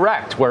Lilly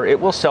Direct, where it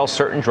will sell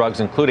certain drugs,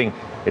 including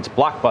its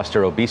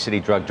blockbuster obesity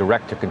drug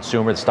direct to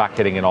consumer. The stock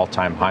hitting an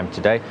all-time high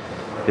today.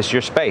 This is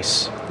your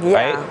space,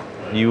 right?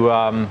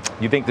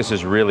 You think this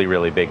is really,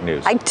 really big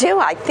news? I do.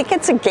 I think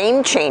it's a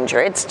game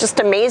changer. It's just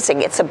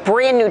amazing. It's a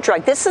brand new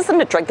drug. This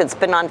isn't a drug that's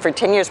been on for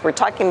 10 years. We're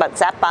talking about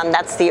Zepbound.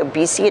 That's the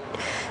obesity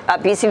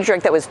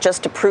drug that was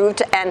just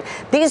approved. And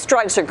these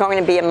drugs are going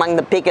to be among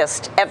the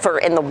biggest ever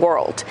in the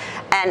world.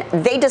 And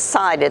they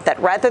decided that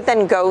rather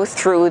than go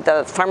through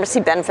the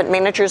pharmacy benefit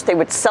managers, they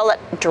would sell it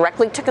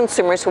directly to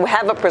consumers who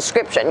have a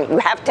prescription. You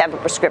have to have a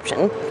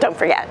prescription, don't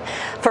forget,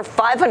 for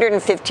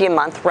 $550 a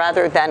month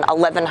rather than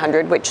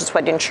 $1,100, which is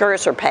what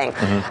insurers are paying.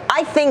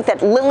 I think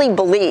that Lilly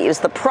believes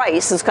the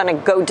price is going to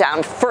go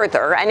down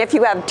further. And if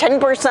you have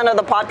 10% of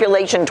the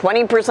population,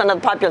 20%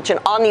 of the population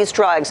on these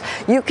drugs,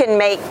 you can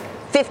make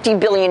 $50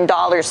 billion,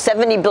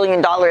 $70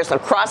 billion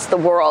across the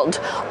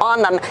world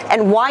on them.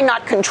 And why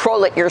not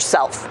control it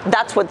yourself?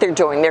 That's what they're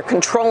doing. They're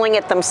controlling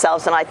it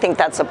themselves, and I think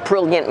that's a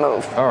brilliant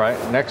move. All right,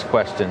 next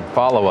question,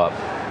 follow-up.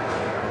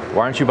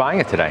 Why aren't you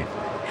buying it today?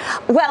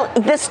 Well,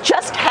 this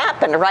just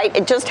happened, right?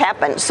 It just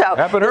happened. So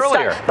happened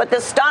earlier. But the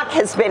stock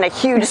has been a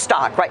huge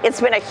stock, right? It's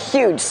been a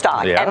huge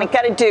stock. Yeah. And it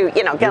got to do, got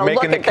to look at the numbers. You're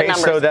making the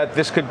case, though, that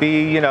this could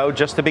be,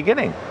 just the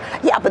beginning.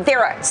 Yeah, but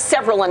there are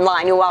several in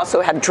line who also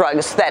have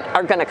drugs that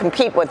are going to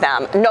compete with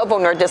them. Novo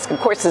Nordisk,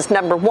 of course, is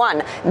number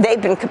one. They've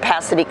been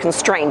capacity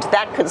constrained.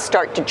 That could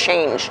start to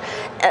change.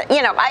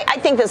 I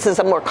think this is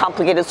a more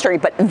complicated story,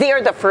 but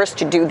they're the first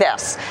to do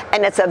this.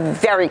 And it's a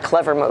very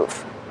clever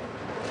move.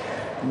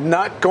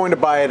 Not going to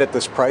buy it at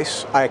this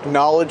price. I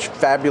acknowledge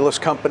fabulous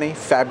company,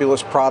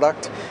 fabulous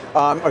product.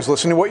 I was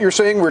listening to what you're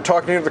saying. We were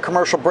talking to the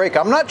commercial break.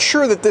 I'm not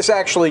sure that this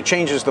actually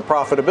changes the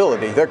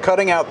profitability. They're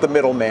cutting out the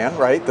middleman,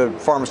 right? The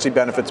pharmacy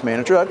benefits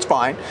manager. That's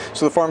fine.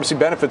 So the pharmacy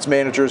benefits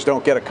managers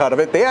don't get a cut of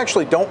it. They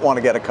actually don't want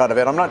to get a cut of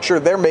it. I'm not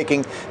sure they're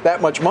making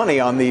that much money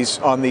on these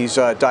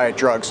diet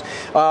drugs.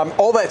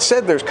 All that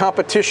said, there's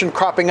competition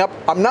cropping up.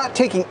 I'm not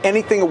taking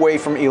anything away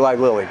from Eli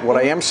Lilly. What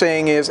I am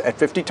saying is, at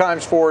 50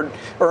 times forward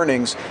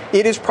earnings,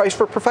 it is priced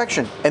for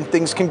perfection, and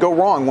things can go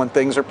wrong when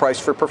things are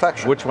priced for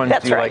perfection. Which one do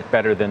you like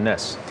better than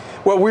this?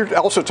 Well, we're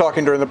also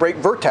talking during the break,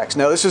 Vertex.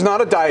 Now, this is not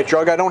a diet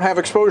drug. I don't have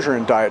exposure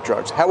in diet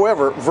drugs.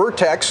 However,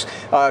 Vertex,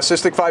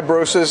 cystic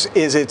fibrosis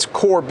is its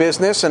core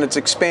business, and it's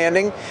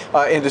expanding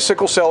into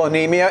sickle cell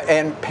anemia,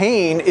 and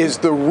pain is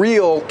the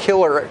real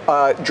killer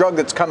drug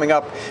that's coming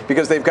up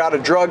because they've got a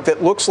drug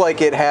that looks like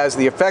it has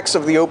the effects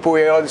of the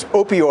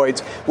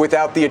opioids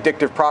without the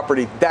addictive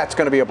property. That's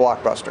going to be a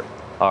blockbuster.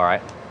 All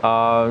right.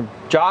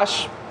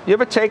 Josh, you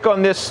have a take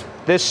on this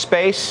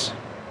space?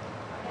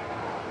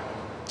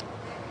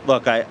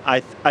 Look,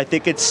 I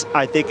think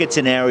it's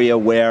an area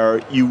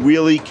where you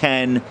really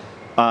can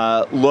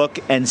look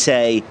and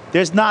say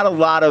there's not a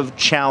lot of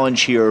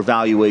challenge here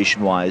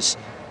valuation-wise.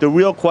 The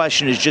real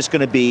question is just going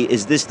to be,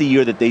 is this the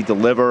year that they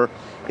deliver?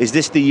 Is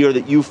this the year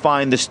that you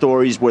find the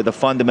stories where the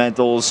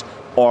fundamentals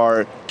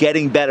are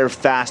getting better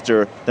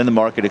faster than the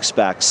market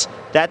expects?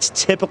 That's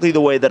typically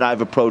the way that I've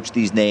approached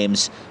these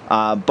names.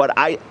 But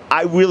I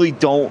really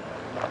don't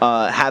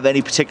have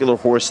any particular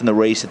horse in the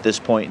race at this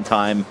point in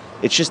time.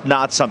 It's just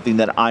not something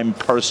that I'm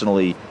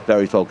personally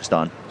very focused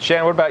on.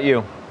 Shannon, what about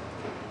you?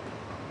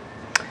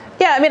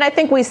 Yeah, I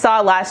think we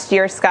saw last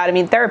year, Scott,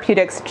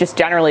 therapeutics just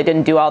generally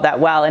didn't do all that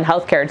well, and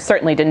healthcare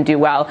certainly didn't do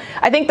well.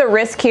 I think the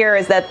risk here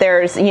is that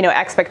there's,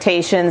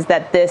 expectations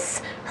that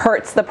this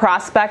hurts the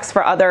prospects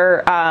for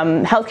other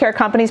healthcare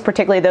companies,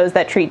 particularly those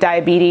that treat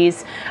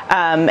diabetes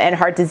and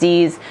heart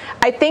disease.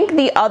 I think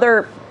the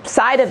other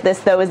side of this,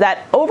 though, is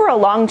that over a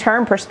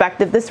long-term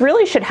perspective, this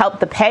really should help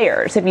the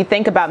payers if you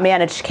think about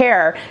managed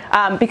care,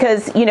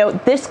 because,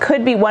 this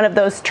could be one of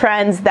those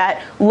trends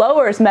that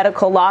lowers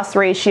medical loss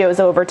ratios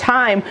over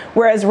time,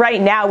 whereas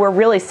right now we're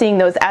really seeing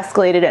those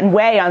escalated and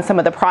weigh on some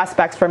of the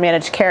prospects for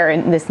managed care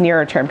in this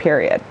nearer term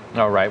period.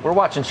 All right. We're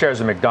watching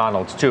shares of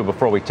McDonald's, too.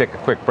 Before we take a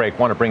quick break,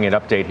 want to bring you an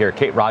update trade here.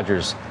 Kate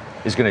Rogers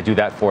is going to do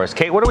that for us.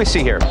 Kate, what do we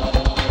see here?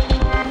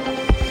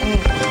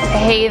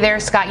 Hey there,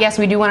 Scott. Yes,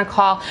 we do want to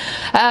call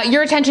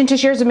your attention to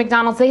shares of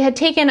McDonald's. They had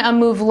taken a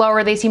move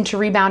lower. They seem to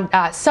rebound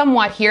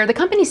somewhat here. The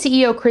company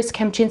CEO, Chris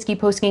Kempczinski,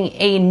 posting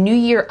a New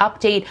Year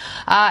update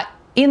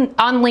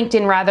on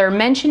LinkedIn,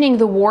 mentioning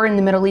the war in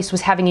the Middle East was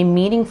having a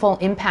meaningful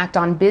impact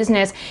on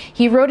business.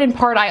 He wrote in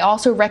part, I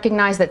also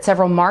recognize that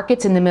several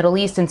markets in the Middle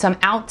East and some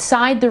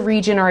outside the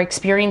region are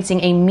experiencing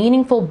a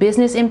meaningful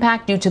business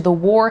impact due to the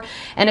war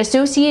and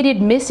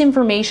associated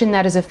misinformation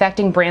that is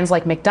affecting brands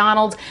like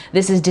McDonald's.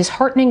 This is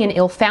disheartening and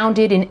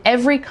ill-founded. In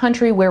every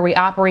country where we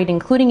operate,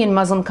 including in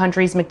Muslim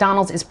countries,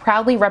 McDonald's is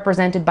proudly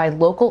represented by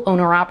local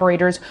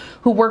owner-operators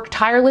who work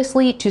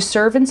tirelessly to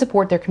serve and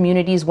support their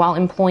communities while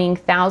employing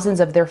thousands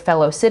of their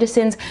fellow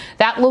citizens.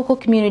 That local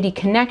community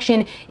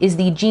connection is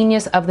the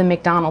genius of the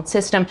McDonald's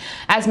system.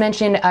 As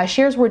mentioned,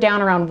 shares were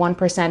down around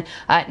 1%.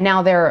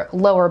 Now they're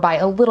lower by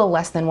a little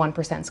less than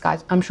 1%,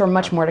 Scott. I'm sure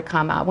much more to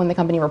come when the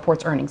company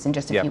reports earnings in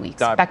just a few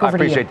weeks. Back over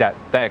to you. I appreciate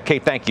that.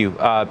 Kate, thank you.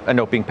 A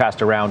note being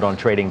passed around on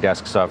trading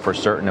desks for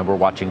certain, and we're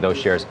watching those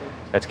shares.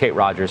 That's Kate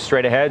Rogers.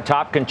 Straight ahead,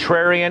 top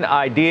contrarian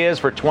ideas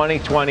for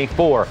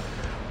 2024.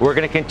 We're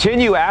going to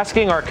continue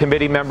asking our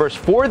committee members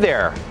for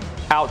their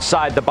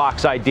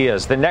outside-the-box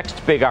ideas, the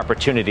next big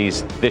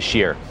opportunities this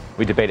year.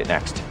 We debate it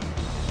next.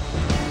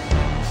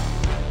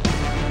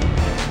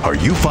 Are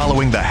you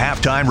following the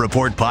Halftime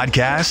Report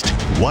podcast?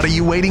 What are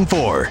you waiting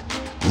for?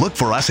 Look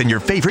for us in your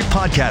favorite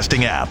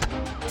podcasting app.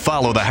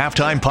 Follow the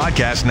Halftime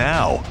Podcast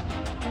now.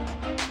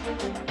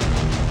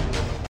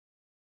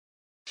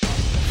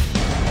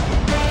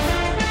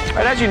 All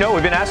right, as you know,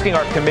 we've been asking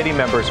our committee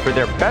members for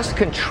their best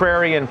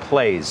contrarian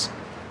plays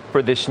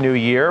for this new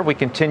year. We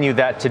continue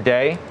that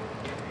today.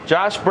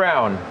 Josh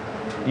Brown,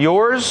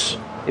 yours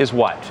is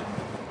what?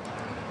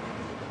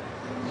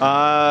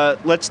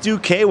 Let's do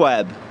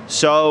KWeb.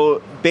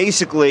 So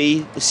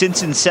basically,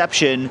 since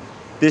inception,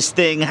 this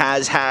thing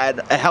has had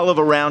a hell of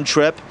a round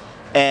trip,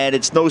 and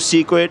it's no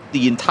secret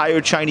the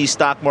entire Chinese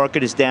stock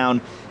market is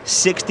down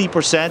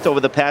 60% over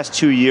the past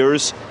 2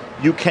 years.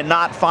 You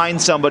cannot find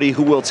somebody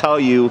who will tell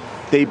you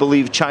they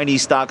believe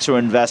Chinese stocks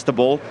are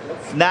investable.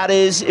 And that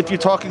is, if you're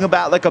talking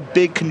about like a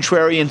big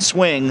contrarian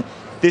swing,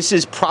 this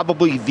is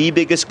probably the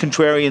biggest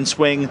contrarian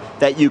swing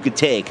that you could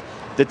take.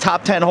 The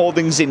top 10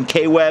 holdings in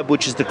KWeb,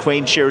 which is the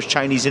Crane Shares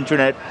Chinese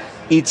Internet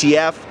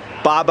ETF,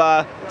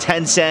 Baba,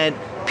 Tencent,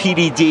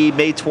 PDD,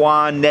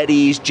 Meituan,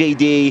 NetEase,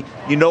 JD,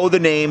 you know the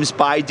names,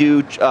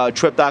 Baidu,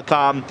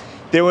 Trip.com.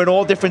 They're in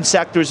all different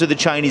sectors of the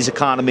Chinese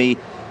economy.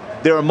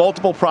 There are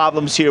multiple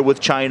problems here with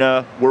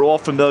China. We're all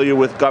familiar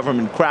with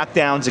government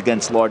crackdowns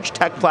against large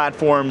tech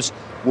platforms.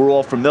 We're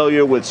all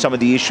familiar with some of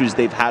the issues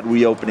they've had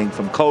reopening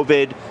from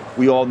COVID.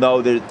 We all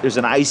know that there's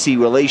an icy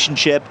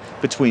relationship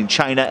between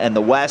China and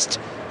the West.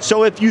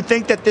 So if you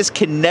think that this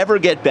can never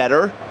get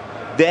better,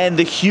 then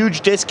the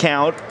huge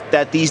discount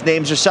that these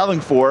names are selling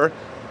for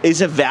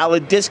is a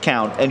valid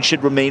discount and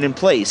should remain in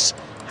place.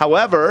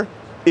 However,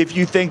 if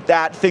you think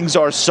that things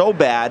are so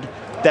bad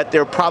that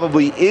there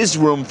probably is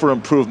room for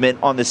improvement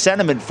on the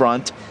sentiment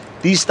front,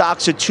 these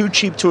stocks are too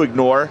cheap to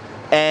ignore,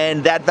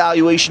 and that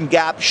valuation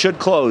gap should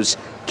close.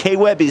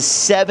 KWeb is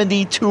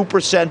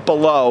 72%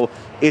 below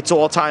its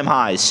all-time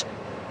highs.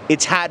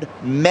 It's had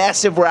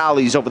massive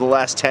rallies over the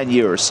last 10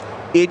 years.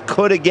 It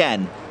could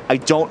again. I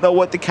don't know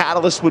what the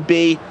catalyst would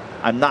be.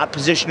 I'm not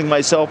positioning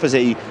myself as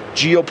a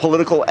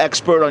geopolitical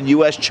expert on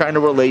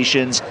U.S.-China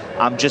relations.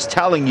 I'm just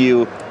telling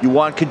you, you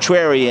want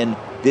contrarian,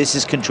 this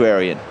is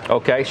contrarian.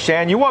 Okay,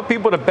 Shan, you want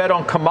people to bet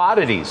on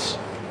commodities.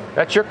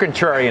 That's your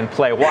contrarian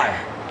play.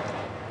 Why?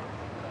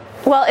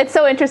 Well, it's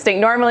so interesting.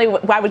 Normally,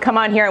 I would come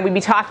on here and we'd be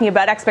talking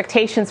about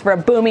expectations for a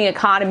booming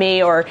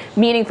economy or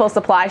meaningful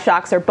supply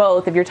shocks or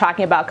both if you're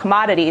talking about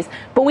commodities.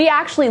 But we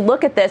actually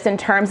look at this in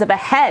terms of a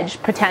hedge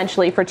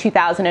potentially for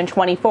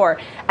 2024.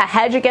 A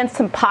hedge against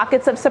some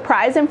pockets of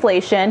surprise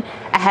inflation,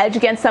 a hedge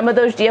against some of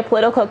those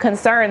geopolitical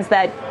concerns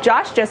that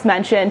Josh just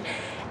mentioned,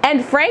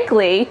 and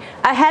frankly,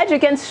 a hedge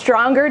against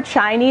stronger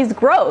Chinese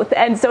growth.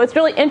 And so it's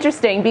really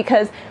interesting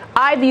because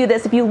I view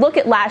this, if you look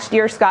at last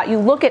year, Scott, you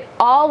look at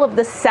all of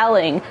the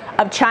selling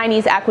of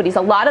Chinese equities.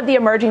 A lot of the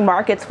emerging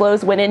markets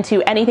flows went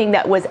into anything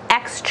that was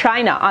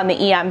ex-China on the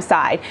EM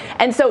side.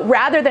 And so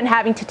rather than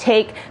having to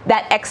take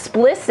that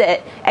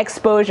explicit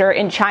exposure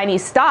in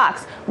Chinese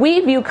stocks, we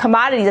view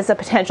commodities as a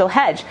potential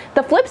hedge.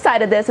 The flip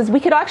side of this is we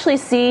could actually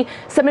see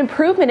some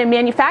improvement in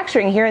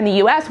manufacturing here in the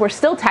U.S. We're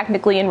still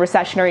technically in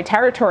recessionary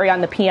territory on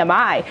the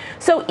PMI.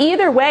 So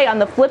either way, on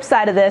the flip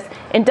side of this,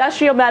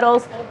 industrial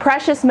metals,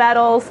 precious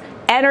metals,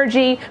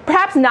 energy,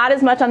 perhaps not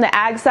as much on the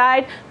ag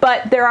side,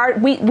 but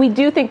we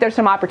do think there's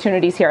some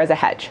opportunities here as a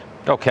hedge.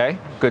 Okay,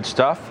 good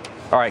stuff.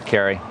 All right,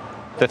 Carrie.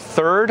 The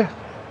third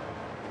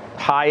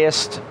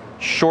highest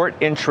short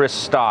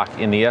interest stock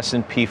in the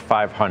S&P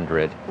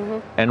 500,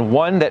 and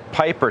one that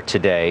Piper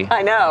today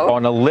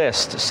on a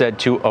list said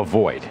to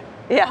avoid.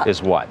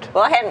 Is what?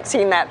 Well, I hadn't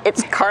seen that.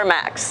 It's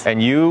CarMax.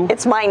 And you?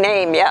 It's my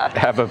name,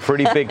 have a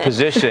pretty big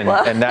position,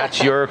 and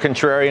that's your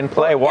contrarian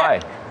play.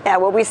 Why? Yeah,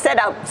 well, we said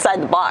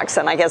outside the box,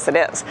 and I guess it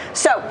is.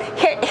 So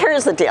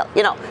here's the deal.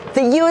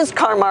 The used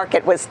car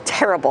market was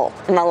terrible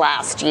in the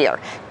last year,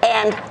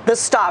 and the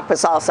stock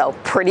was also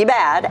pretty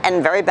bad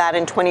and very bad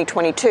in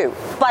 2022.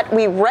 But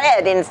we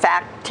read, in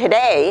fact,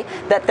 today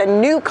that the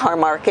new car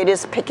market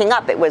is picking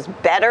up. It was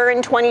better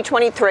in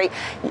 2023.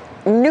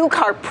 New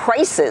car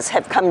prices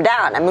have come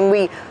down. I mean,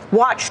 we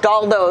watched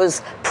all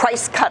those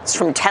price cuts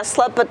from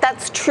Tesla, but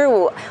that's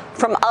true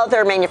from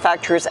other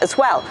manufacturers as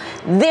well.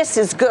 This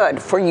is good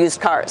for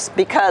used cars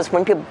because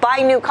when people buy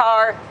a new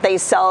car, they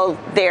sell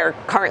their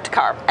current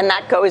car, and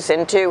that goes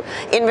into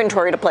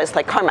inventory at a place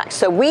like CarMax.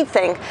 So we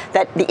think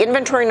that the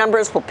inventory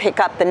numbers will pick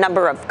up, the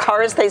number of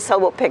cars they sell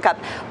will pick up.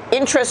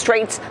 Interest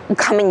rates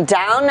coming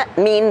down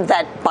mean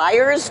that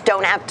buyers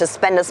don't have to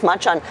spend as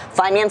much on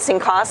financing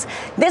costs.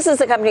 This is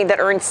a company that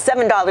earned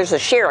 $7 a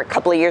share a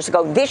couple of years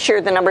ago. This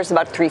year, the number is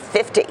about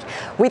 $3.50.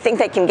 We think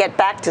they can get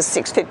back to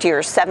 $6.50 or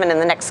 $7 in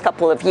the next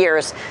couple of years.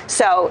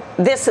 So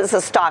this is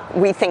a stock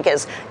we think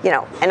is,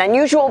 an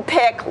unusual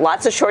pick,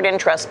 lots of short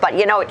interest, but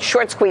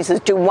short squeezes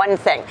do one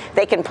thing.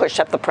 They can push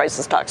up the price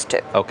of stocks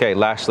too. Okay,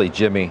 lastly,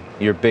 Jimmy,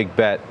 your big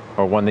bet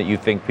or one that you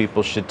think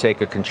people should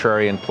take a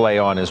contrarian play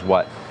on is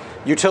what?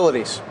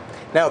 Utilities.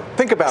 Now,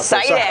 think about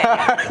exciting.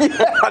 This.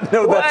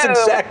 That's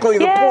exactly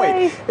the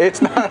point.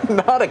 It's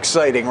not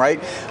exciting,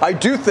 right? I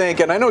do think,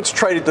 and I know it's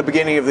trite at the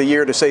beginning of the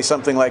year to say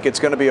something like it's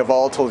going to be a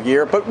volatile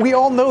year, but we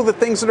all know the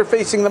things that are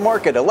facing the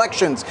market: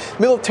 elections,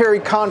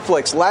 military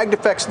conflicts, lagged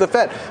effects of the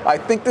Fed. I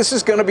think this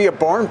is going to be a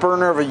barn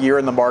burner of a year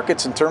in the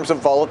markets in terms of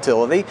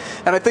volatility,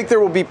 and I think there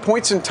will be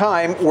points in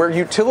time where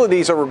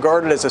utilities are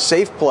regarded as a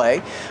safe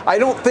play. I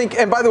don't think,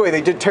 and by the way,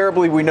 they did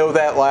terribly. We know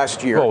that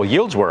last year. Well,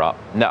 yields were up.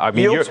 No, I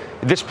mean,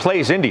 this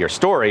plays into your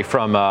story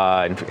from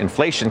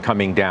inflation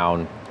coming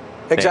down.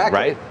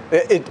 Exactly.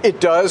 Right? It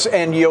does,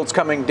 and yields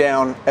coming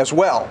down as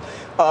well.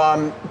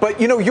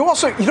 But you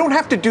don't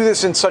have to do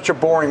this in such a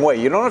boring way.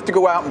 You don't have to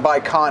go out and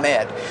buy Con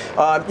Ed.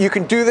 You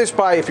can do this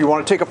by, if you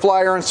want to take a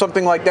flyer on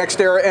something like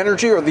NextEra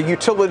Energy or the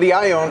utility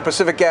I own,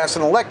 Pacific Gas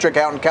and Electric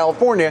out in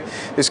California,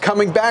 is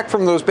coming back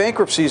from those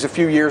bankruptcies a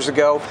few years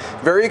ago.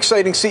 Very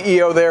exciting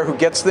CEO there who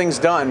gets things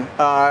done.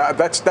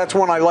 That's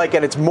one I like,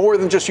 and it's more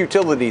than just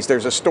utilities.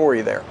 There's a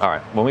story there. All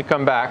right. When we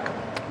come back,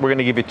 we're going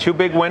to give you two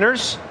big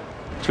winners,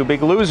 two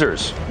big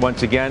losers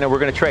once again, and we're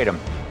going to trade them.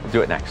 We'll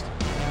do it next.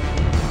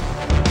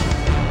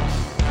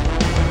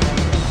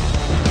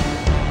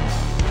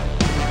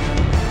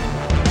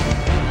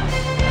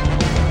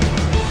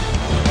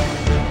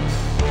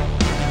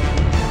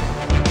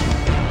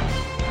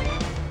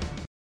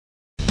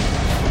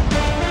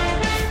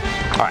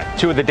 All right,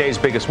 two of the day's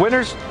biggest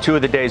winners, two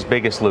of the day's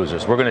biggest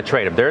losers. We're going to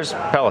trade them. There's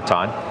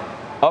Peloton,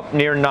 up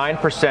near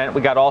 9%. We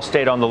got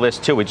Allstate on the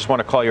list, too. We just want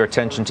to call your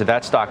attention to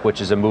that stock,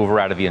 which is a mover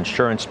out of the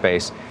insurance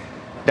space.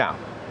 Now,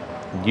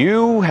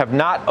 you have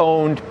not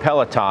owned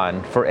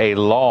Peloton for a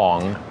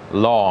long,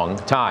 long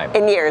time.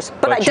 In years.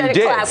 But I did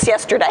a class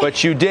yesterday.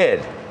 But you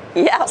did.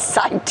 Yes,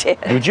 I did.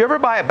 Would you ever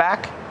buy it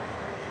back?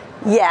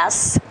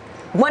 Yes.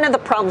 One of the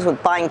problems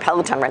with buying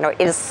Peloton right now, it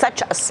is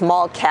such a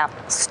small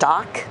cap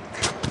stock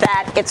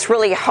that it's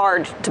really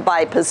hard to buy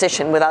a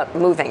position without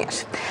moving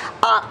it.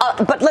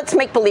 But let's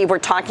make believe we're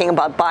talking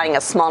about buying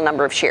a small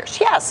number of shares.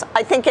 Yes,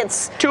 I think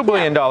it's $2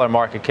 billion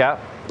market cap.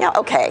 Yeah,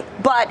 okay,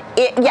 but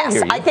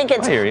yes, I think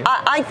it's.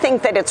 I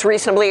think that it's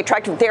reasonably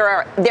attractive. There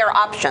are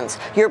options.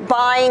 You're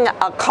buying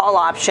a call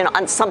option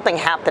on something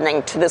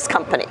happening to this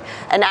company,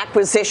 an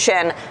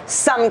acquisition,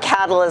 some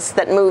catalyst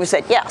that moves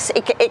it. Yes,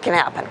 it can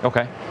happen.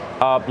 Okay.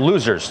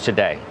 Losers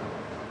today: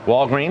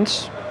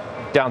 Walgreens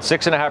down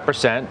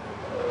 6.5%.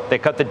 They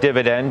cut the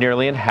dividend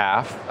nearly in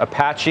half.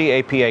 Apache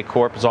APA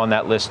Corp is on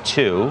that list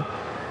too.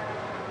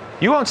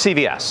 You own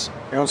CVS.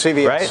 I own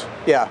CVS, right?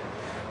 Yeah.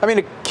 I mean,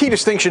 a key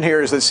distinction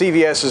here is that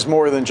CVS is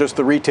more than just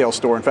the retail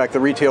store. In fact, the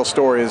retail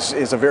store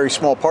is a very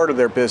small part of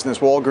their business.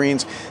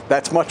 Walgreens,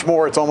 that's much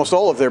more. It's almost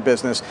all of their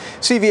business.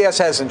 CVS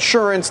has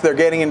insurance. They're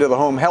getting into the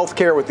home health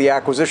care with the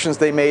acquisitions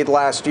they made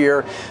last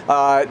year.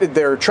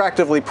 They're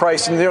attractively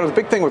priced. And the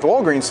big thing with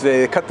Walgreens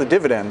today, they cut the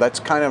dividend.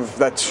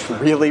 That's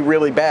really,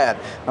 really bad.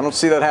 I don't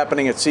see that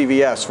happening at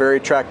CVS. Very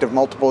attractive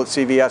multiple at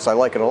CVS. I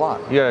like it a lot.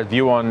 You got a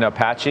view on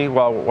Apache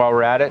while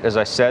we're at it? As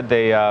I said,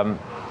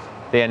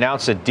 they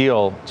announced a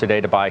deal today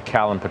to buy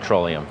Callon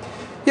Petroleum.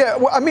 Yeah,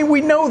 well, I mean,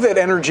 we know that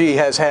energy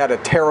has had a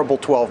terrible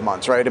 12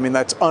 months, right? I mean,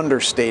 that's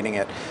understating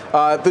it.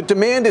 The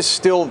demand is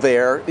still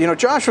there. You know,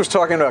 Josh was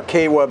talking about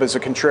KWEB as a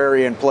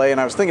contrarian play, and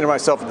I was thinking to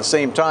myself at the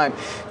same time,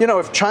 you know,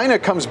 if China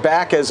comes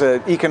back as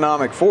an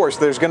economic force,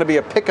 there's going to be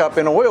a pickup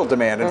in oil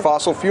demand and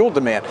fossil fuel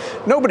demand.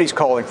 Nobody's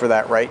calling for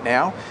that right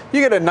now. You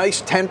get a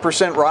nice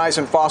 10% rise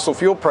in fossil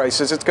fuel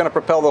prices, it's going to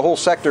propel the whole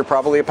sector,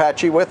 probably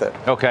Apache with it.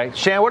 Okay.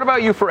 Shan, what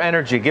about you for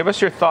energy? Give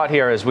us your thought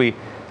here as we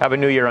have a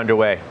new year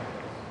underway.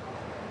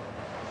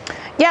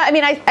 Yeah, I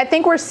mean, I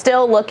think we're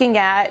still looking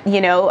at,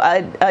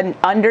 an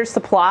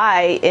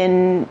undersupply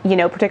in,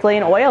 particularly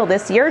in oil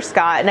this year,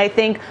 Scott. And I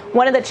think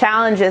one of the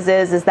challenges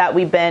is that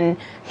we've been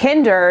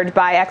hindered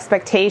by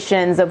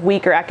expectations of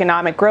weaker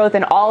economic growth.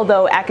 And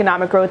although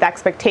economic growth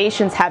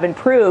expectations have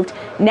improved,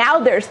 now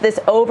there's this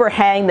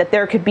overhang that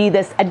there could be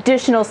this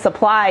additional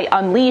supply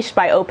unleashed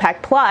by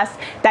OPEC Plus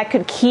that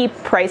could keep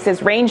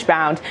prices range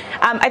bound.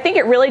 I think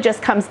it really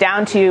just comes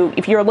down to,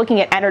 if you're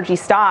looking at energy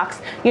stocks,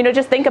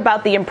 just think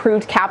about the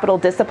improved capital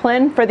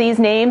discipline for these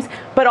names,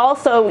 but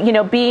also,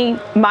 being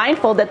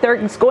mindful that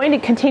there's going to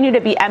continue to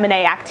be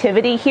M&A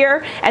activity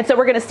here. And so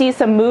we're going to see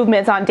some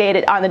movements on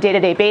the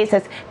day-to-day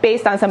basis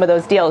based on some of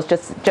those deals,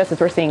 just as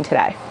we're seeing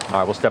today. All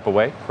right, we'll step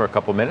away for a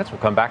couple minutes.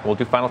 We'll come back and we'll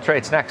do final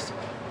trades next.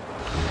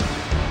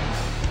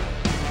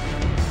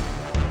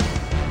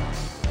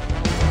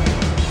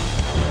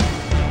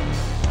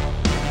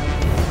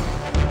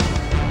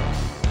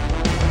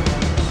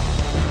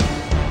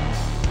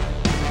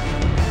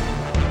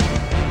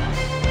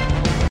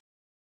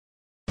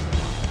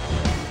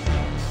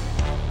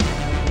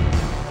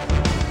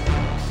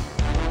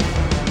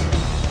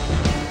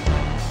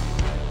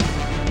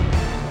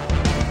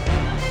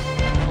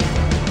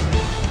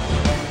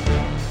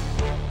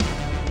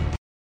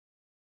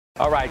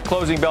 All right,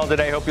 closing bell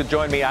today. Hope you'll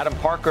join me. Adam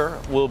Parker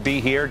will be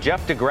here.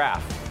 Jeff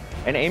DeGraff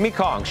and Amy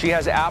Kong. She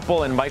has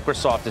Apple and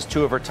Microsoft as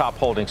two of her top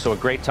holdings, so a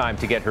great time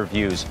to get her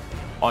views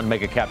on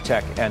mega cap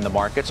tech and the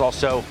markets.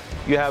 Also,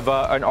 you have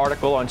an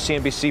article on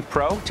CNBC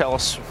Pro. Tell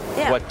us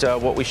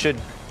what we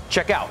should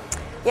check out.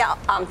 Yeah,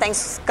 thanks,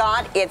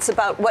 Scott. It's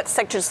about what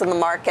sectors in the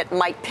market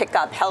might pick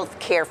up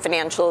healthcare,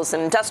 financials,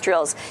 and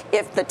industrials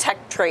if the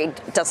tech trade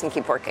doesn't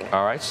keep working.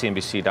 All right,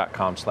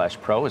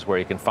 CNBC.com/pro is where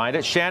you can find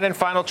it. Shannon,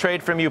 final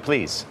trade from you,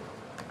 please.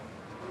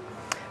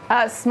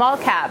 Small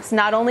caps,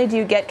 not only do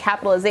you get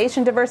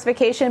capitalization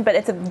diversification, but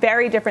it's a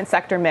very different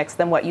sector mix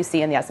than what you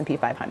see in the S&P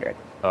 500.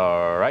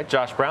 All right,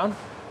 Josh Brown.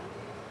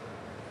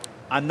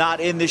 I'm not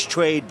in this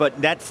trade,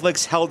 but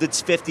Netflix held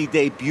its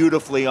 50-day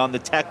beautifully on the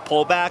tech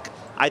pullback.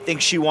 I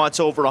think she wants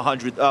over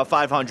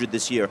 500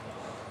 this year.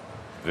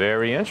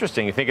 Very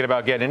interesting. You thinking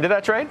about getting into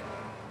that trade?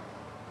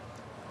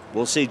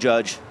 We'll see,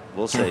 Judge.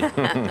 We'll see.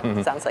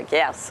 Sounds like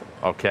yes.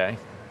 Okay.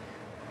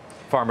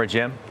 Farmer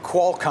Jim.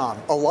 Qualcomm.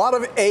 A lot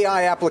of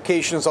AI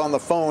applications on the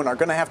phone are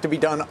going to have to be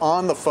done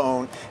on the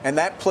phone, and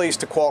that plays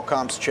to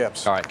Qualcomm's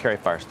chips. All right, Carrie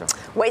Firestone.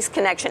 Waste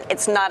Connection.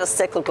 It's not a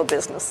cyclical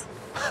business.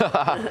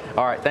 All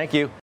right, thank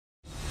you.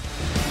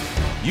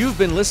 You've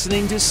been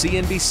listening to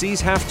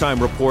CNBC's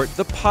Halftime Report,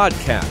 the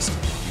podcast.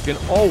 You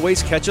can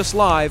always catch us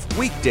live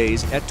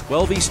weekdays at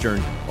 12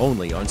 Eastern,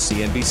 only on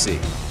CNBC.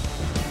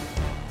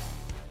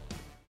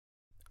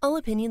 All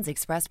opinions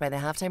expressed by the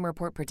Halftime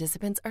Report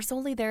participants are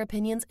solely their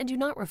opinions and do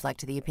not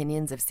reflect the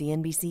opinions of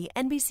CNBC,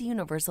 NBC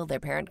Universal,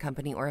 their parent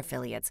company, or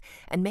affiliates,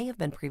 and may have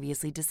been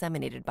previously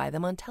disseminated by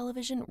them on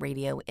television,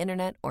 radio,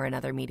 internet, or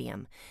another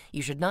medium.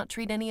 You should not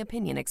treat any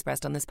opinion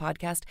expressed on this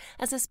podcast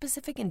as a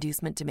specific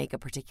inducement to make a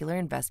particular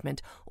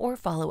investment or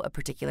follow a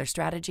particular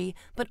strategy,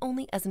 but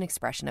only as an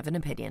expression of an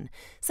opinion.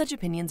 Such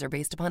opinions are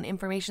based upon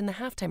information the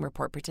Halftime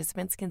Report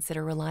participants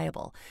consider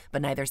reliable,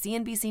 but neither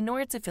CNBC nor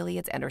its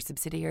affiliates and or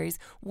subsidiaries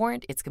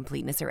warrant its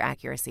completeness or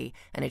accuracy,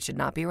 and it should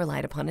not be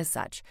relied upon as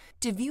such.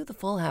 To view the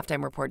full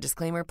Halftime Report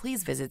disclaimer,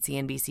 please visit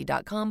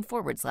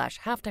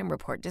cnbc.com/halftime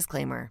report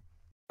disclaimer.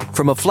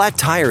 From a flat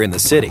tire in the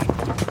city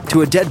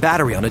to a dead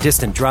battery on a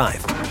distant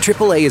drive,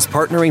 AAA is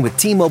partnering with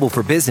T-Mobile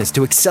for Business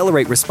to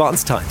accelerate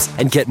response times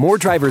and get more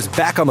drivers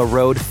back on the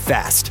road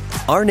fast.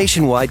 Our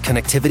nationwide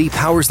connectivity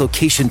powers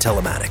location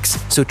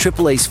telematics, so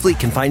AAA's fleet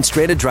can find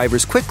stranded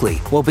drivers quickly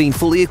while being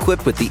fully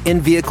equipped with the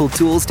in-vehicle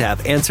tools to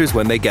have answers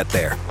when they get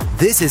there.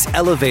 This is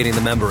elevating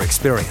the member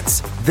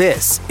experience.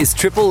 This is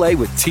AAA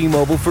with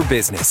T-Mobile for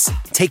Business.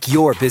 Take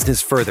your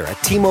business further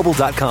at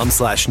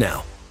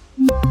T-Mobile.com/now.